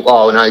saying,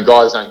 oh, no,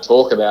 guys don't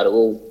talk about it,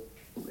 well,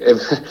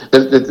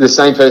 the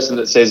same person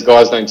that says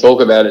guys don't talk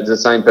about it is the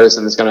same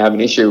person that's going to have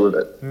an issue with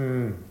it.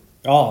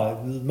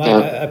 Oh, mate,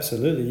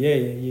 absolutely. Yeah,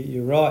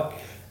 you're right.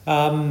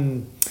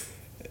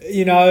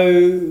 You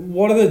know,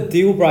 what are the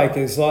deal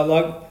breakers?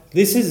 Like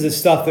this is the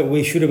stuff that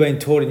we should have been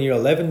taught in year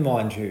 11,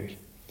 mind you.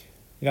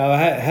 You know, I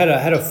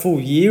had a full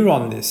year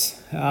on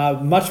this,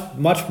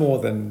 much more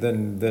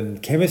than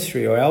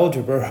chemistry or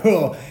algebra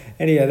or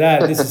any of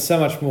that. This is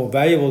so much more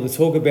valuable to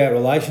talk about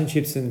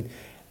relationships, and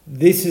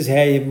this is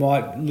how you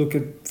might look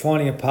at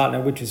finding a partner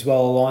which is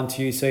well aligned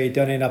to you, so you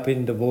don't end up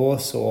in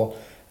divorce or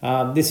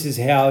this is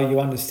how you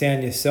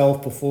understand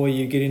yourself before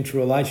you get into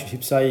a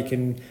relationship, so you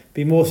can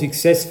be more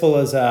successful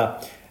as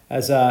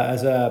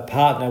a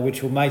partner,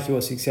 which will make you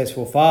a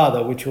successful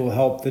father, which will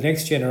help the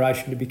next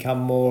generation to become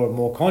more and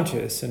more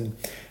conscious. And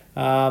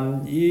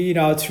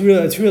it's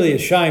really a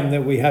shame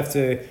that we have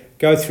to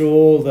go through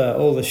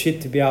all the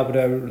shit to be able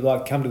to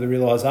like come to the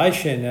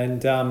realization.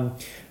 And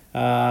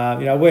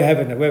we're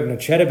having a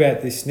chat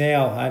about this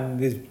now, and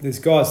there's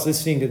guys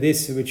listening to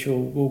this which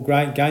will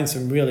gain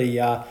some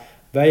really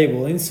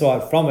valuable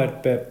insight from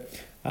it. But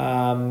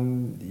I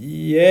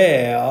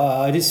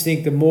just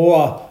think the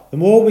more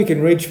we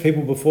can reach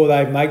people before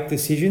they make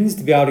decisions,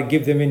 to be able to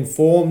give them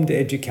informed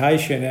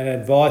education and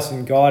advice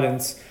and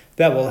guidance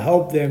that will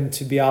help them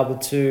to be able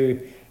to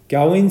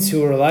go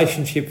into a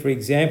relationship, for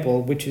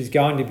example, which is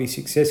going to be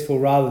successful,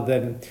 rather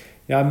than,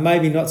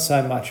 maybe not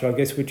so much, I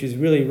guess, which is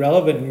really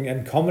relevant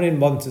and common in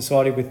modern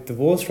society with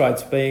divorce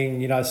rates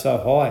being, so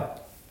high.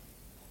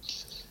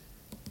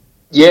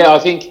 Yeah, I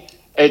think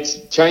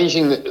it's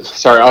changing.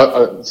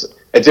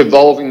 It's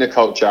evolving the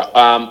culture.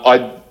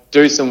 I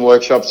do some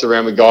workshops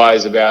around with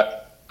guys about,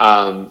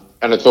 and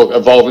I talk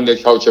evolving the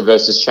culture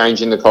versus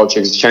changing the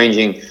culture, because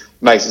changing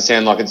makes it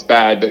sound like it's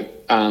bad, but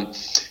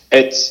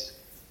it's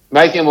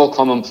making it more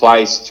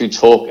commonplace to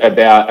talk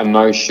about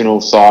emotional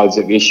sides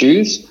of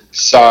issues.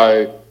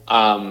 So,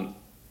 and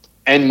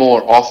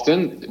more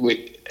often,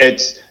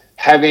 it's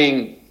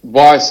having,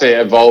 why I say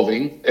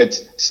evolving,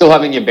 it's still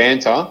having your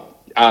banter,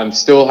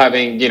 still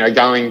having,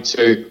 going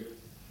to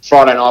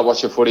Friday night,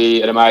 watch a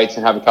footy at a mate's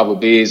and have a couple of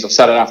beers, or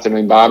Saturday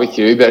afternoon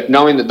barbecue, but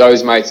knowing that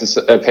those mates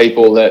are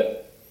people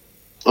that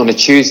on a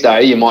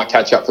Tuesday you might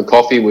catch up for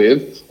coffee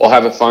with, or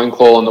have a phone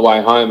call on the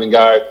way home and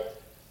go,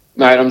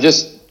 mate,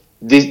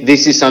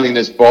 this is something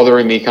that's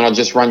bothering me. Can I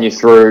just run you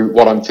through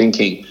what I'm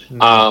thinking?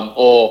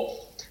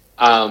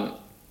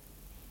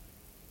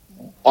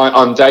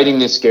 I'm dating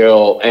this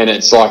girl and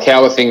it's like,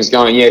 how are things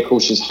going? Yeah, cool,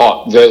 she's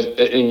hot.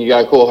 And you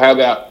go, cool, how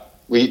about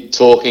we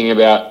talking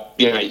about,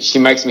 she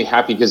makes me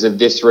happy because of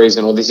this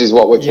reason, or this is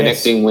what we're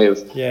connecting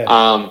with.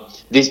 Yeah.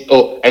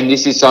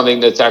 This is something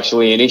that's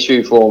actually an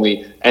issue for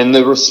me. And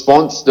the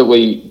response that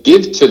we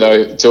give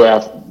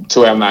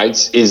to our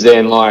mates is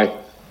then like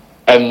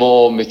a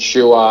more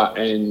mature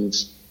and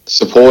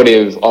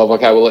supportive of,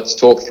 okay, well, let's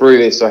talk through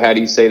this. So how do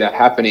you see that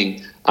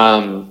happening?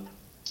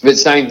 But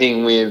same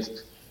thing with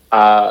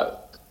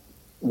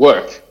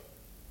work.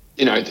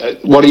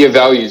 What are your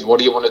values? What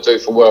do you want to do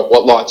for work?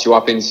 What lights you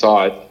up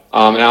inside?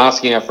 And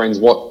asking our friends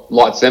what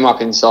lights them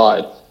up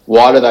inside.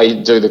 Why do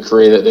they do the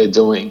career that they're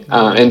doing?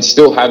 And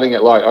still having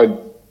it, like, I've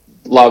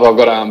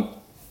got a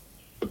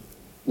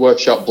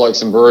workshop,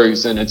 Blokes and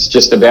Brews, and it's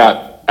just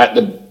about, at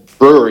the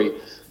brewery,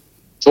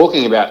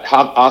 talking about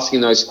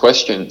asking those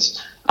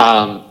questions.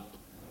 And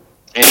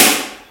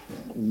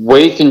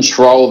we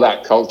control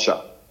that culture.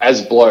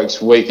 As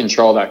blokes, we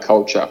control that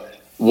culture.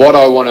 What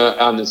I want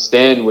to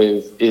understand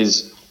with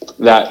is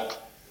that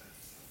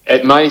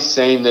it may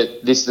seem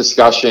that this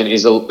discussion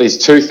is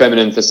too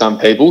feminine for some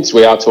people, so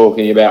we are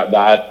talking about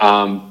that.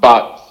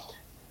 But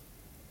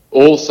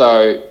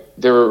also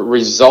the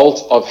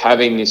result of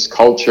having this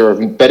culture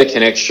of better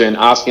connection,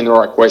 asking the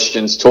right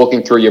questions,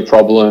 talking through your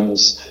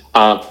problems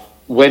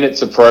when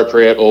it's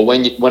appropriate or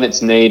when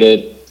it's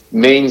needed,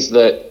 means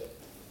that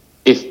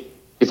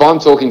if I'm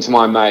talking to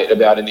my mate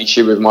about an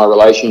issue with my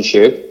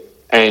relationship,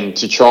 and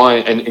to try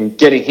and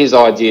getting his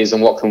ideas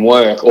on what can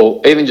work, or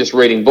even just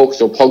reading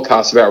books or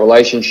podcasts about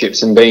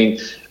relationships and being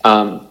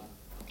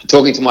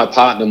talking to my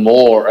partner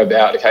more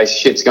about, okay,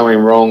 shit's going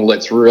wrong,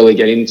 let's really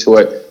get into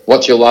it.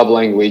 What's your love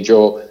language?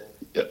 Or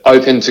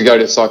open to go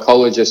to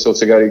psychologists or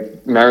to go to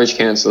marriage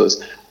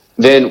counsellors.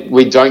 Then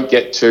we don't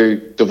get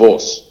to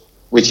divorce,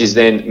 which is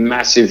then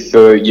massive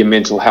for your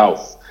mental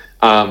health.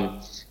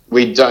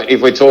 We don't,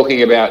 if we're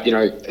talking about,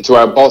 to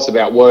our boss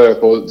about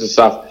work or the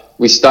stuff,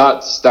 we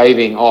start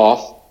staving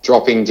off,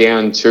 dropping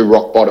down to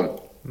rock bottom.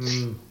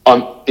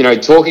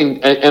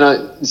 Talking, and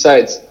I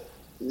say it's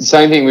the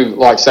same thing with,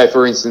 like, say,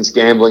 for instance,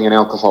 gambling and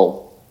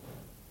alcohol.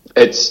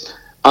 It's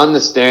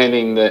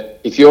understanding that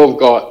if you've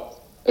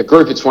got a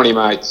group of 20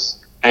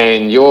 mates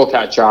and you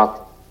catch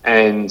up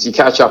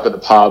at the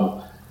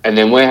pub, and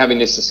then we're having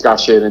this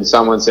discussion and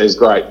someone says,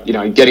 great,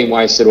 getting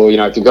wasted, or,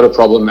 if you've got a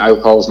problem,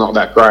 alcohol's not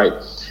that great.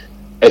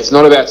 It's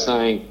not about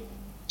saying,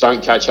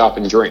 don't catch up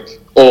and drink.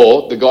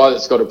 Or the guy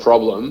that's got a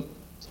problem,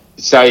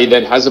 say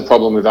that has a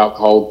problem with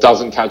alcohol,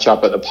 doesn't catch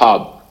up at the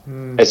pub.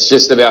 It's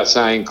just about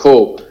saying,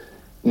 cool,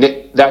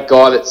 that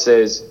guy that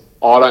says,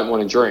 I don't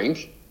want to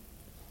drink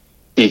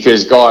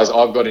because, guys,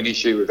 I've got an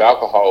issue with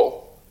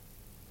alcohol,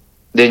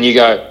 then you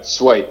go,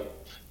 sweet.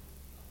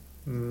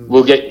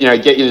 We'll get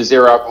you the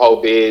zero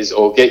alcohol beers,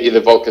 or get you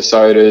the vodka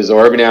sodas,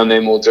 or every now and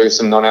then we'll do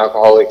some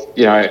non-alcoholic,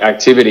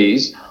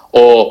 activities,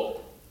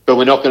 but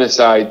we're not going to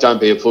say, don't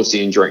be a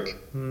pussy and drink.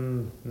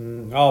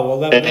 Oh,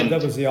 well,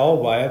 that was the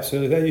old way,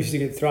 absolutely. That used to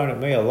get thrown at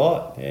me a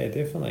lot. Yeah,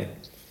 definitely.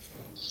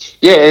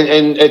 Yeah,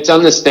 and it's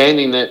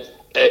understanding that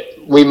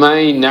we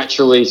may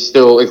naturally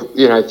still,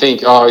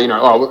 think,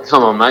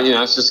 come on, mate,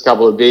 it's just a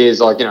couple of beers,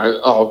 we're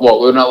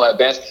not allowed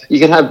banter. You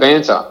can have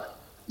banter.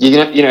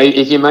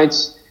 if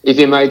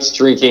your mate's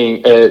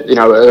drinking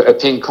a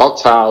pink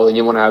cocktail and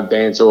you want to have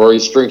banter, or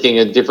he's drinking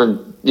a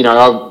different,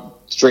 I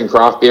drink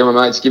craft beer,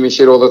 my mates give me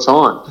shit all the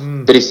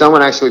time. But if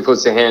someone actually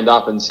puts their hand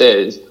up and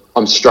says,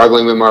 I'm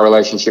struggling with my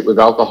relationship with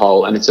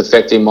alcohol and it's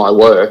affecting my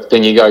work,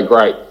 then you go,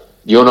 great,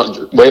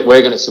 we're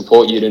going to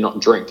support you to not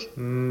drink.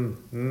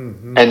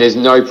 And there's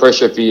no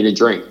pressure for you to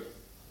drink.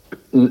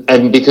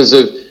 And because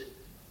of,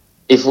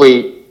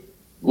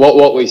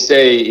 what we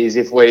see is,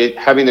 if we're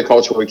having the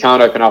culture, we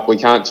can't open up, we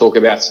can't talk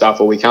about stuff,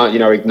 or we can't,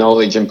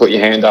 acknowledge and put your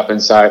hand up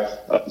and say,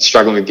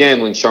 struggling with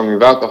gambling, struggling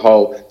with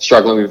alcohol,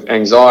 struggling with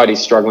anxiety,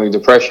 struggling with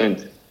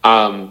depression,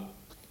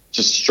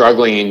 just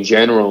struggling in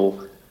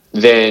general,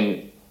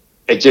 then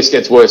it just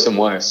gets worse and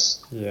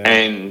worse. Yeah.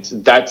 And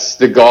that's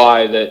the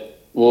guy that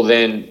will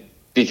then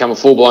become a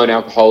full-blown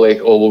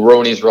alcoholic, or will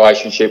ruin his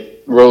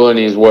relationship, ruin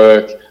his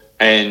work,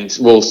 and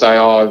will say,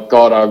 oh,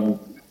 God,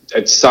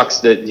 it sucks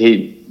that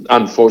he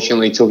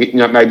unfortunately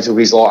maybe took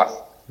his life.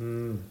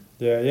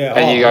 Yeah.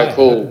 And you go,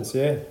 cool. Happens,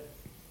 yeah.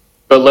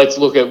 But let's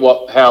look at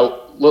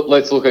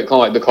let's look at kind of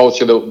like the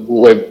culture that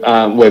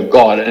we've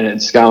got, and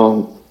it's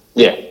going,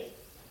 yeah.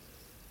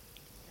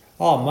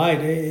 Oh,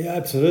 mate,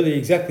 absolutely,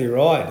 exactly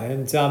right.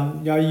 And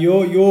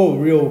your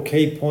real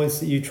key points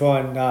that you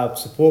try and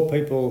support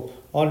people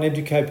on,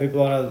 educate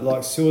people on,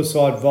 like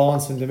suicide,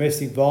 violence, and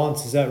domestic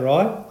violence. Is that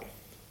right?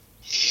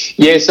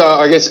 Yeah. So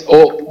I guess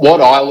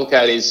what I look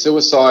at is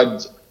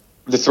suicide.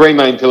 The three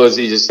main pillars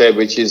you just said,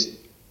 which is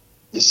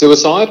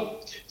suicide.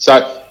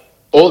 So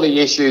all the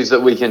issues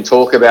that we can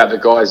talk about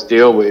that guys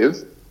deal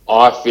with,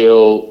 I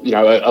feel,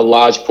 a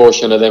large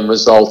portion of them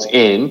result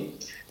in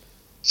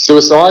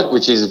suicide,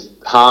 which is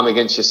harm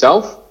against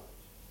yourself,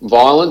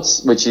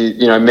 violence, which is,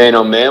 man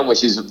on man,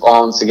 which is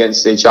violence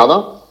against each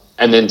other,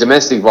 and then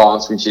domestic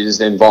violence, which is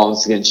then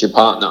violence against your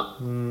partner.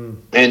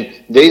 And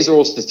these are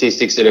all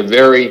statistics that are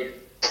very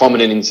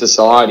prominent in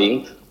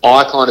society.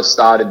 I kind of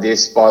started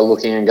this by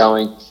looking and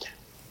going,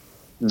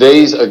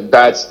 these are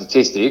bad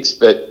statistics,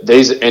 but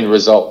these are end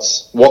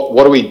results.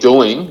 What are we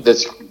doing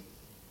that's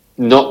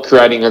not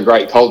creating a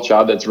great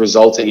culture that's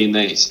resulting in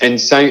these?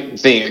 And same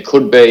thing, it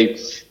could be,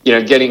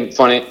 getting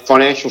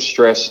financial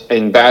stress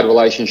and bad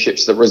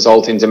relationships that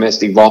result in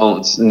domestic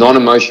violence,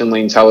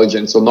 non-emotionally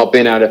intelligence, or not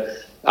being able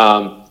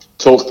to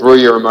talk through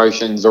your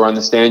emotions or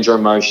understand your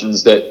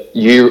emotions, that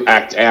you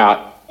act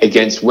out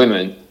against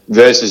women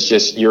versus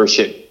just you're a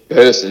shit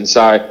person.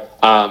 So,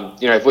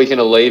 if we can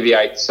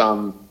alleviate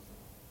some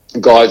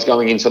guys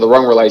going into the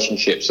wrong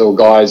relationships, or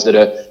guys that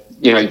are,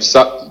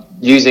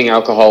 using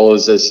alcohol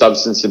as a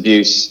substance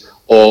abuse,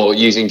 or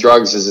using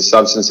drugs as a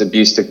substance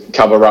abuse to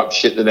cover up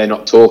shit that they're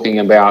not talking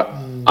about,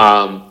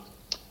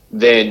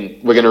 then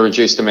we're going to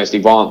reduce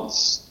domestic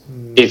violence.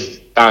 If,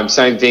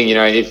 same thing,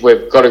 if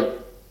we've got a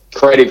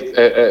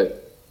creative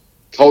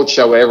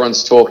culture where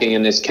everyone's talking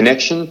and there's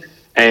connection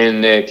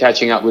and they're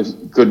catching up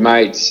with good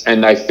mates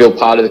and they feel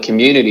part of the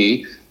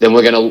community, then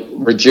we're going to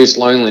reduce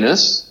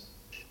loneliness,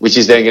 which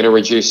is then going to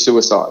reduce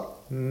suicide.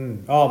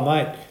 Oh,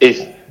 mate.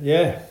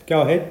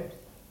 Go ahead.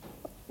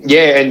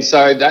 Yeah, and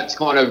so that's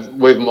kind of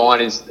with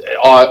mine is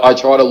I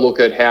try to look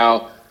at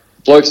how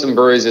Blokes and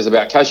Brews is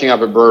about catching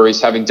up at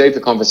breweries, having deeper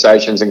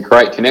conversations and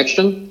create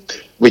connection,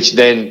 which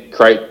then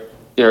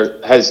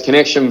has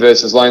connection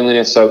versus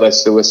loneliness, so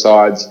less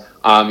suicides.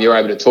 You're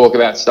able to talk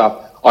about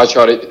stuff. I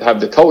try to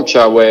have the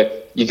culture where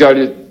you go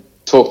to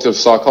talk to a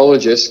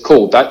psychologist.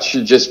 Cool, that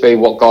should just be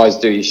what guys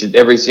do. You should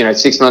every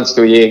 6 months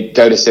to a year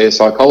go to see a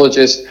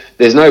psychologist.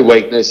 There's no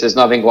weakness. There's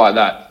nothing like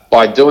that.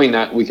 By doing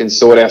that, we can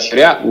sort our shit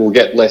out. We'll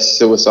get less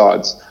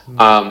suicides.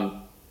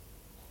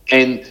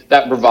 And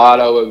that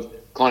bravado of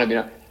kind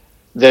of,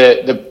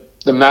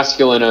 the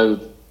masculine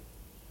of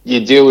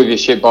you deal with your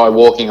shit by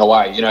walking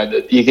away.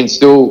 You can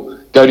still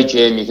go to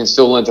gym, you can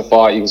still learn to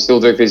fight, you can still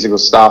do physical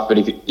stuff. But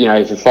if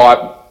you fight,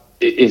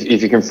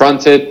 if you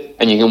confront it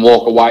and you can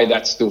walk away,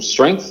 that's still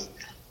strength.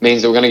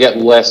 Means that we're going to get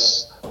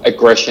less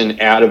aggression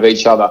out of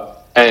each other.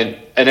 And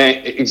an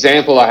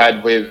example I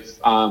had with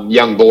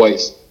young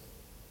boys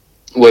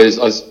was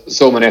I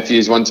saw my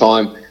nephews one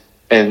time,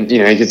 and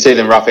you could see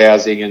them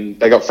roughhousing and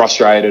they got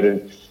frustrated,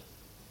 and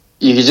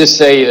you could just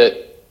see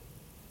that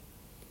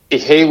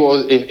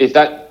if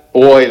that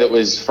boy that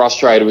was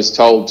frustrated was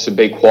told to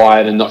be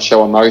quiet and not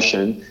show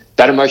emotion,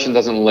 that emotion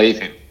doesn't leave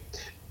him.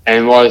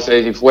 And what I say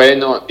is, if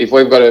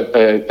we've got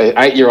an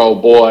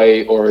 8-year-old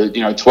boy or a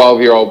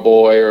 12-year-old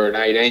boy or an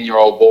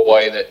 18-year-old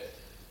boy that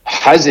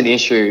has an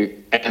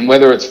issue, and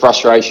whether it's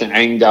frustration,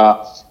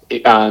 anger,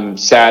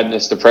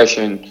 sadness,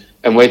 depression,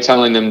 and we're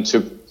telling them to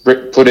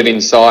put it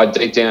inside,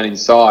 deep down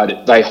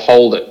inside, they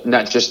hold it, and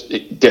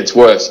it gets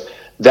worse.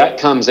 That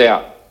comes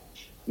out.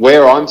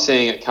 Where I'm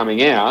seeing it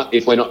coming out,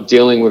 if we're not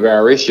dealing with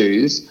our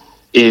issues,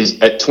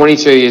 is at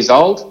 22 years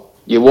old,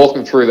 you're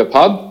walking through the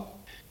pub,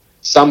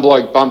 some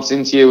bloke bumps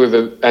into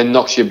you and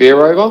knocks your beer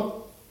over.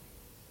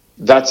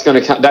 That's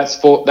going to come. That's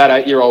for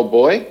that 8-year-old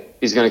boy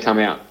is going to come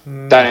out.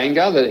 That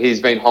anger that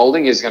he's been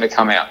holding is going to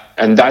come out,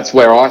 and that's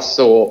where I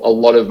saw a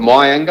lot of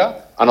my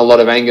anger and a lot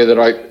of anger that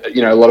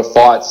a lot of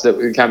fights that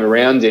we came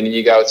around in, and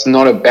you go, it's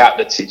not about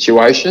the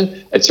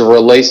situation. It's a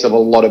release of a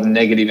lot of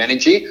negative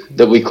energy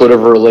that we could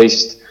have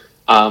released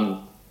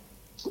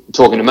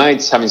talking to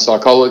mates, having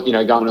going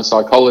to a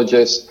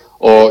psychologist,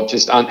 or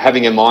just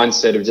having a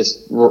mindset of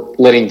just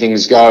letting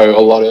things go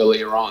a lot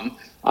earlier on.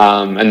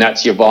 And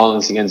that's your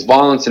violence against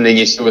violence. And then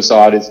your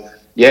suicide is,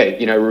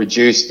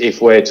 reduced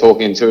if we're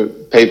talking to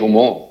people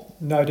more.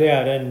 No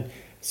doubt. And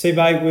see,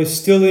 mate, we're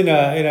still in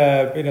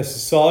a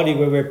society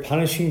where we're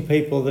punishing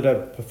people that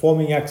are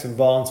performing acts of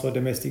violence or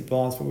domestic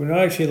violence, but we're not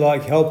actually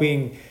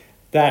helping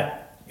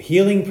that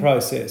healing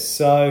process.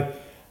 So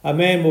a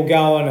man will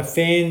go and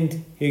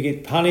offend, he'll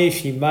get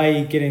punished, he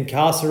may get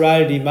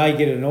incarcerated, he may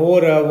get an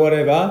order,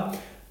 whatever,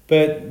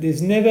 but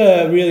there's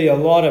never really a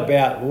lot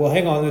about, well,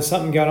 hang on, there's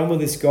something going on with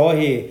this guy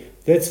here.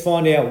 Let's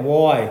find out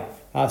why,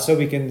 so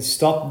we can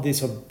stop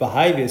this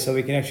behaviour, so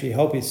we can actually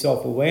help his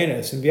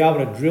self-awareness and be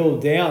able to drill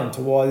down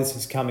to why this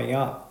is coming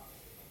up.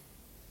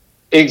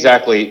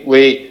 Exactly.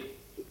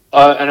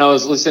 And I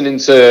was listening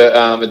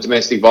to a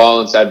domestic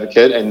violence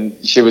advocate,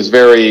 and she was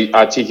very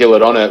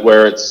articulate on it,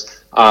 where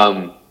it's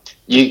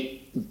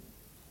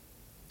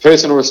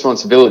personal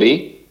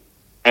responsibility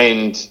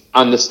and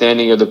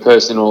understanding of the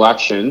personal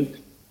action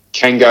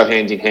can go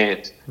hand in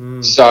hand.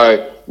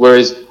 So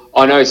whereas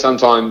I know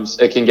sometimes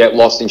it can get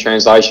lost in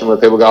translation where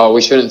people go,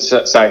 we shouldn't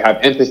say have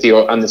empathy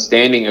or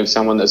understanding of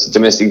someone that's a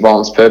domestic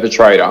violence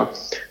perpetrator,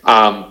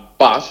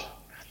 but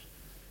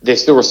they're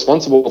still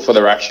responsible for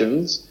their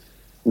actions.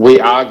 We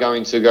are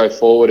going to go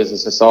forward as a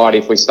society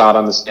if we start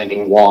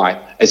understanding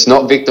why. It's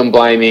not victim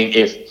blaming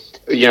if,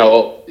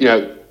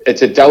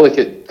 it's a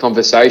delicate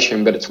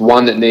conversation, but it's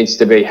one that needs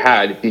to be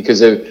had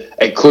because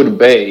it could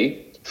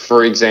be,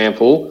 for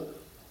example,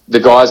 the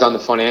guy's under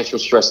financial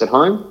stress at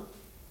home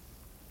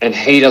and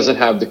he doesn't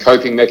have the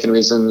coping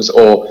mechanisms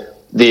or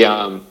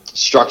the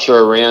structure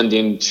around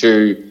him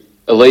to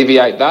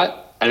alleviate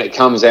that, and it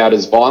comes out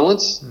as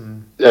violence,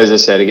 as I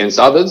said, against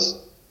others,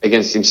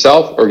 against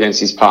himself or against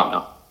his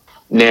partner.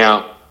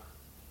 Now,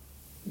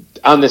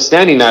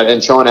 understanding that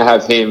and trying to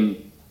have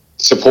him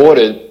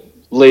supported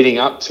leading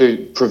up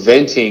to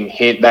preventing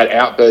that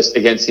outburst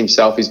against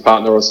himself, his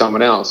partner or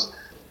someone else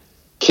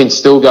can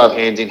still go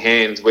hand in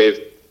hand with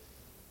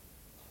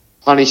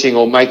punishing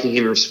or making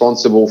him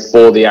responsible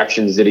for the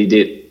actions that he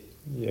did.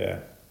 Yeah.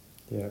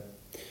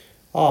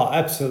 Oh,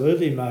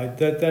 absolutely, mate.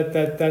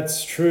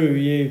 That's true.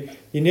 You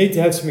need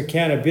to have some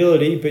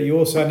accountability, but you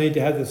also need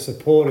to have the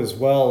support as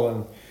well.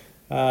 And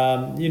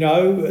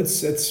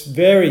it's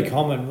very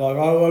common.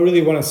 I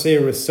really want to see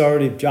a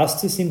restorative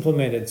justice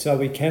implemented so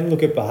we can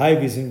look at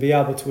behaviours and be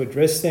able to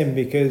address them,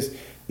 because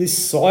this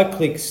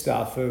cyclic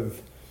stuff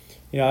of,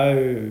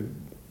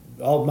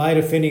 old mate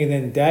offending and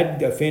then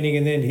dad offending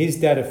and then his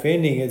dad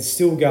offending, it's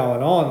still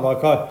going on.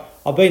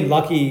 I've been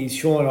lucky,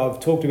 Sean, I've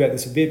talked about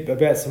this a bit,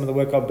 about some of the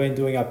work I've been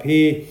doing up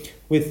here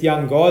with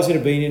young guys that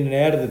have been in and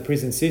out of the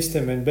prison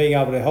system, and being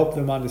able to help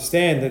them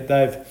understand that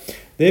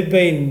they've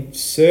been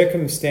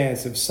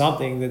circumstance of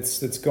something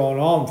that's gone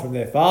on from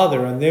their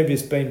father, and they've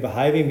just been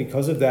behaving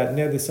because of that. And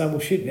now they're saying,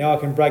 well, shit, now I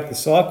can break the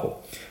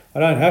cycle.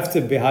 I don't have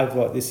to behave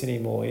like this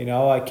anymore.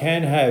 I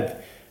can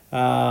have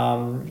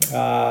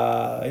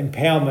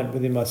empowerment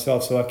within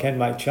myself, so I can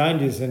make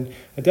changes. And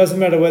it doesn't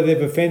matter whether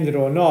they've offended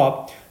or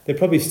not, they're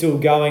probably still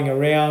going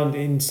around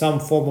in some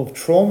form of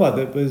trauma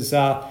that was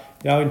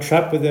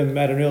entrapped with them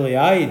at an early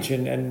age,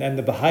 and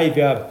the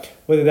behaviour,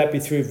 whether that be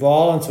through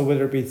violence or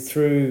whether it be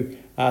through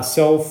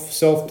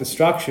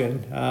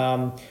self-destruction,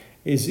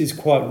 is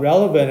quite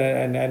relevant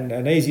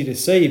and easy to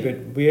see.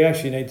 But we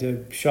actually need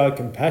to show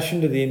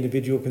compassion to the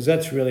individual, because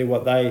that's really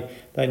what they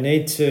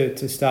need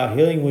to start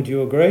healing. Would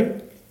you agree?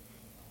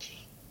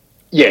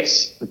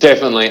 Yes,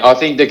 definitely. I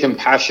think the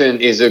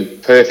compassion is a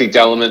perfect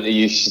element that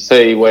you should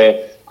see,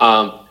 where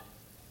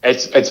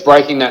it's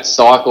breaking that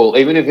cycle,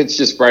 even if it's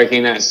just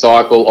breaking that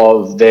cycle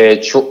of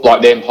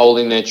them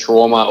holding their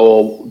trauma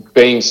or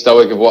being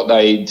stoic of what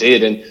they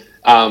did. And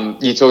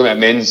you're talking about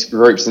men's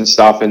groups and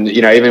stuff, and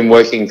even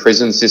working in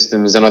prison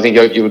systems. And I think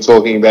you were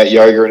talking about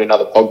yoga in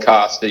another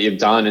podcast that you've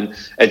done, and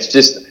it's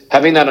just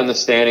having that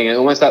understanding and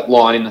almost that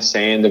line in the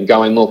sand of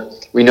going,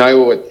 look, we know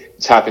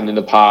what's happened in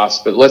the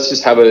past, but let's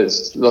just have a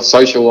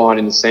social line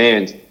in the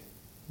sand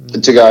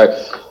to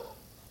go,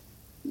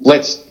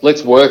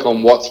 let's work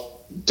on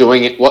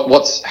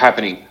what's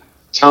happening.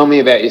 Tell me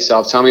about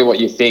yourself. Tell me what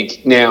you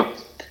think. Now,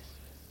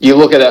 you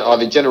look at it,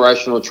 either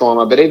generational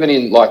trauma, but even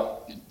in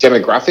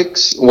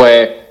demographics,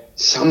 where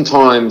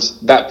sometimes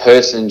that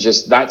person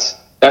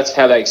that's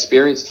how they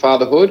experienced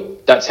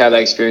fatherhood, that's how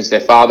they experienced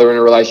their father in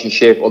a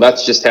relationship, or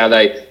that's just how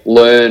they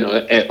learn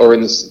or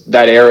in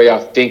that area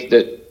think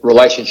that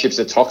relationships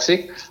are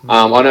toxic.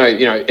 I know,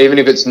 even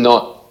if it's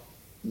not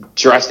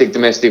drastic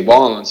domestic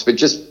violence, but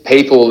just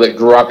people that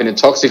grew up in a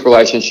toxic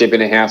relationship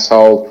in a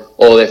household,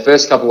 or their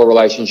first couple of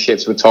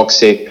relationships were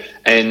toxic,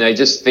 and they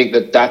just think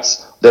that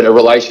a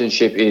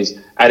relationship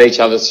is at each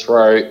other's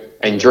throat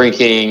and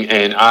drinking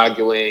and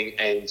arguing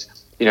and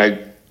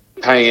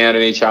paying out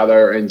on each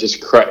other, and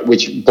just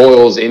which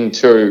boils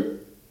into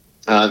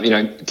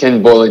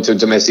can boil into a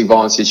domestic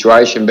violence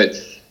situation. But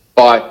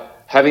by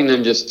having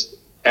them just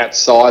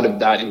outside of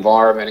that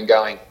environment and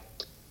going,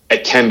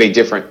 it can be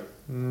different.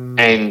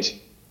 And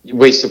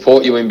we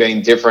support you in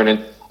being different.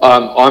 And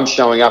I'm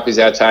showing up is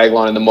our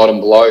tagline in the Modern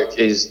Bloke,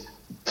 is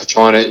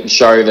trying to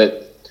show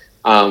that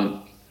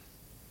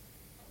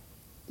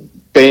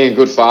being a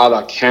good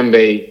father can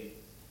be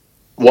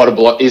what a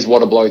bloke is.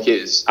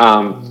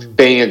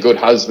 Being a good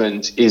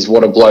husband is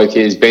what a bloke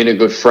is. Being a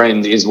good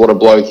friend is what a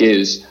bloke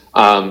is.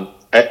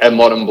 A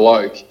modern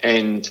bloke.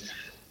 And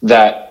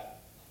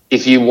that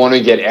if you want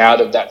to get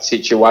out of that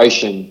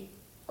situation,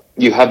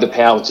 you have the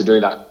power to do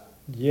that.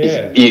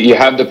 Yeah. You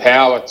have the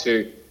power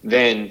to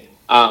then.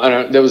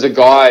 There was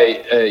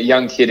a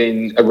young kid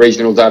in a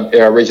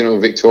regional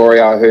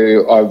Victoria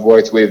who I've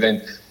worked with,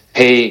 and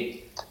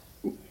he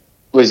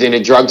was in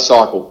a drug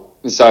cycle.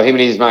 And so him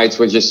and his mates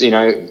were just,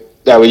 they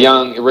were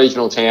young, a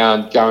regional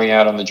town, going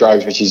out on the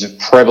drugs, which is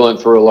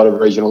prevalent for a lot of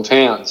regional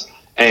towns.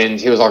 And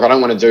he was like, I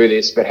don't want to do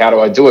this, but how do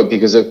I do it?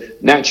 Because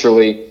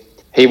naturally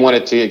he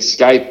wanted to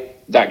escape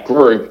that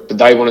group, but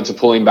they wanted to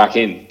pull him back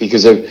in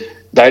because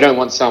they don't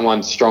want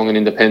someone strong and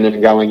independent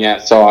and going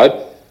outside.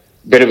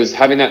 But it was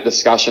having that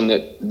discussion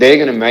that they're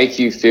going to make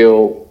you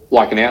feel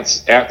like an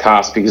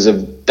outcast because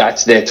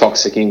that's their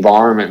toxic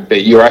environment.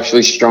 But you're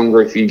actually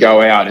stronger if you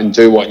go out and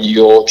do what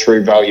your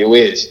true value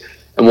is.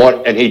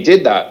 And he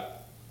did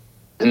that.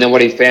 And then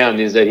what he found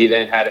is that he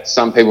then had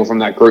some people from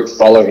that group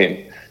follow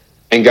him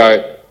and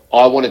go,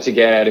 I wanted to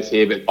get out of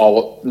here, but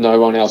no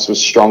one else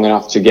was strong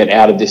enough to get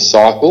out of this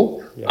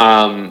cycle.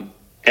 Yeah.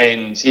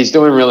 And he's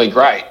doing really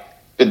great.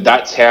 But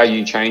that's how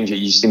you change it.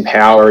 You just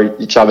empower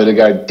each other to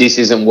go, this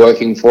isn't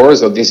working for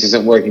us, or this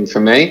isn't working for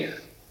me.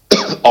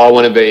 I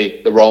want to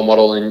be the role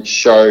model and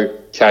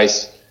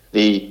showcase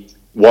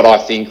what I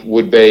think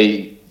would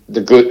be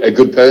a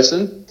good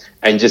person,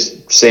 and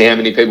just see how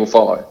many people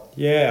follow.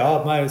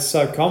 Yeah, mate, it's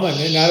so common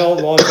in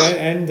adult life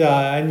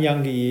and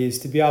younger years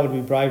to be able to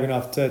be brave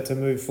enough to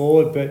move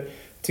forward, but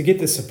to get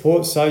the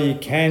support so you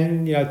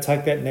can,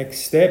 take that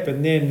next step.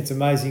 And then it's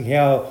amazing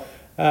how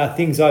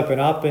things open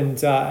up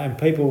and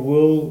people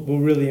will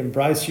really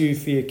embrace you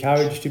for your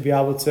courage to be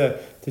able to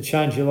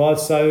change your life.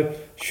 So,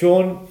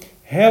 Sean,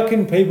 how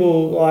can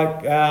people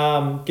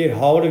get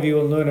hold of you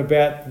and learn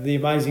about the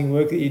amazing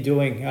work that you're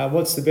doing?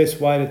 What's the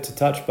best way to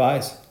touch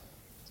base?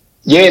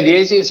 Yeah, the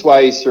easiest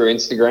way is through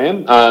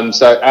Instagram.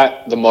 So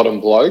at the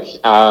Modern Bloke,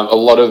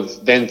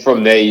 then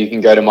from there you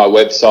can go to my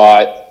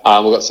website.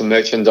 We've got some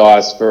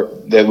merchandise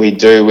that we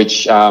do,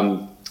 which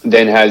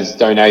then has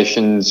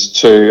donations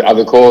to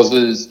other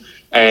causes.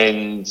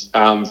 And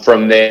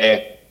from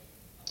there,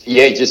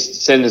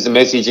 just send us a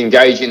message,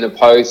 engage in the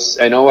posts,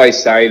 and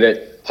always say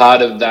that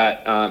part of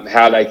that,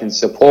 how they can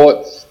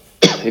support.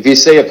 If you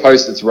see a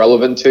post that's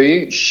relevant to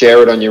you,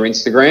 share it on your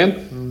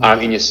Instagram,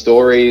 in your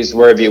stories,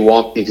 wherever you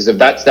want, because if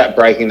that's that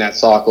breaking that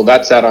cycle,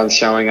 that's that I'm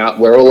showing up,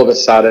 where all of a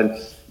sudden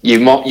you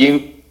might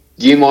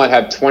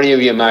have 20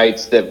 of your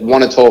mates that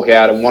want to talk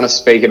out and want to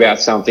speak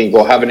about something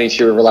or have an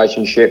issue with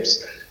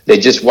relationships. They're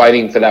just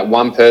waiting for that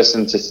one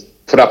person to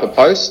put up a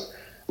post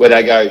where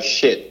they go,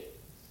 shit,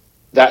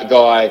 that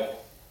guy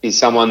is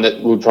someone that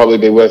would probably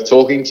be worth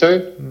talking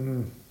to.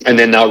 And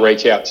then they'll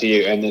reach out to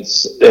you. And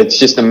it's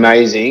just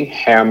amazing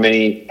how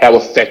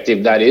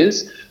effective that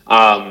is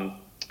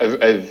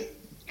of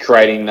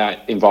creating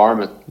that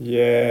environment.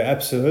 Yeah,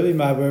 absolutely,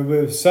 mate.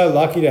 We're so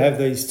lucky to have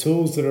these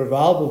tools that are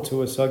available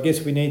to us. So I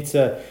guess we need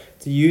to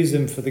use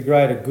them for the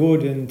greater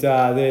good, and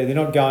they're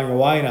not going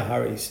away in a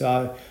hurry.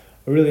 So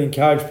I really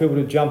encourage people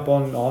to jump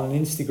on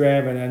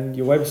Instagram and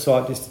your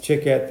website just to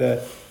check out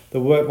the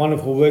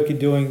wonderful work you're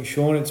doing,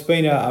 Sean. It's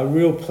been a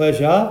real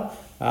pleasure.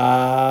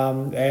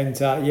 I'm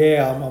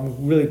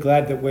really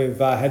glad that we've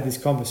had this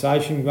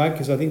conversation, mate,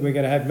 because I think we're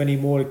going to have many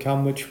more to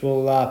come, which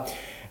will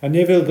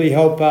inevitably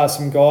help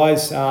some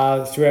guys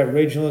throughout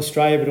regional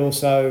Australia, but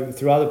also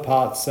through other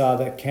parts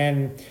that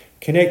can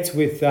connect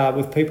with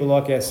people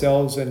like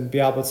ourselves and be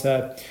able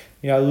to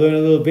learn a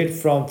little bit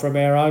from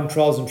our own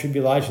trials and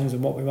tribulations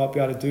and what we might be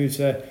able to do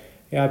to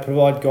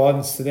provide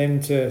guidance to them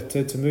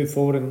to move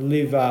forward and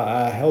live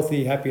a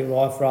healthy, happy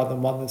life rather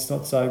than one that's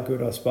not so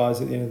good, I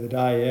suppose, at the end of the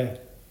day. Yeah.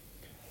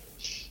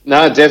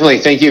 No, definitely.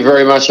 Thank you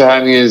very much for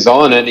having us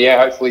on. And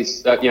hopefully,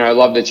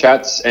 love the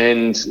chats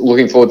and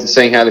looking forward to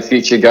seeing how the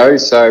future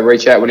goes. So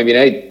reach out whenever you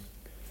need.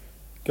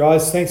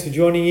 Guys, thanks for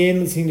joining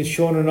in, listening to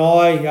Sean and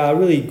I.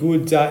 Really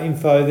good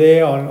info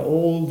there on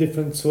all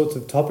different sorts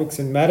of topics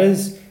and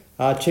matters.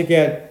 Check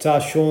out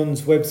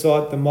Sean's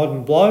website, The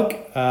Modern Bloke,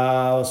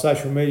 or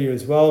social media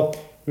as well.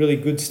 Really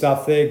good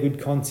stuff there,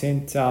 good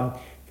content. If you want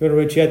to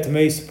reach out to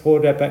me,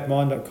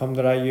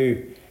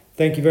 support@outbackmind.com.au.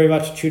 Thank you very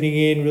much for tuning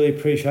in. Really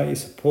appreciate your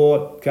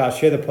support.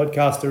 Share the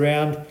podcast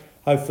around.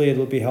 Hopefully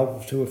it'll be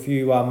helpful to a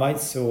few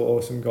mates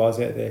or some guys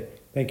out there.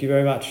 Thank you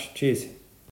very much. Cheers.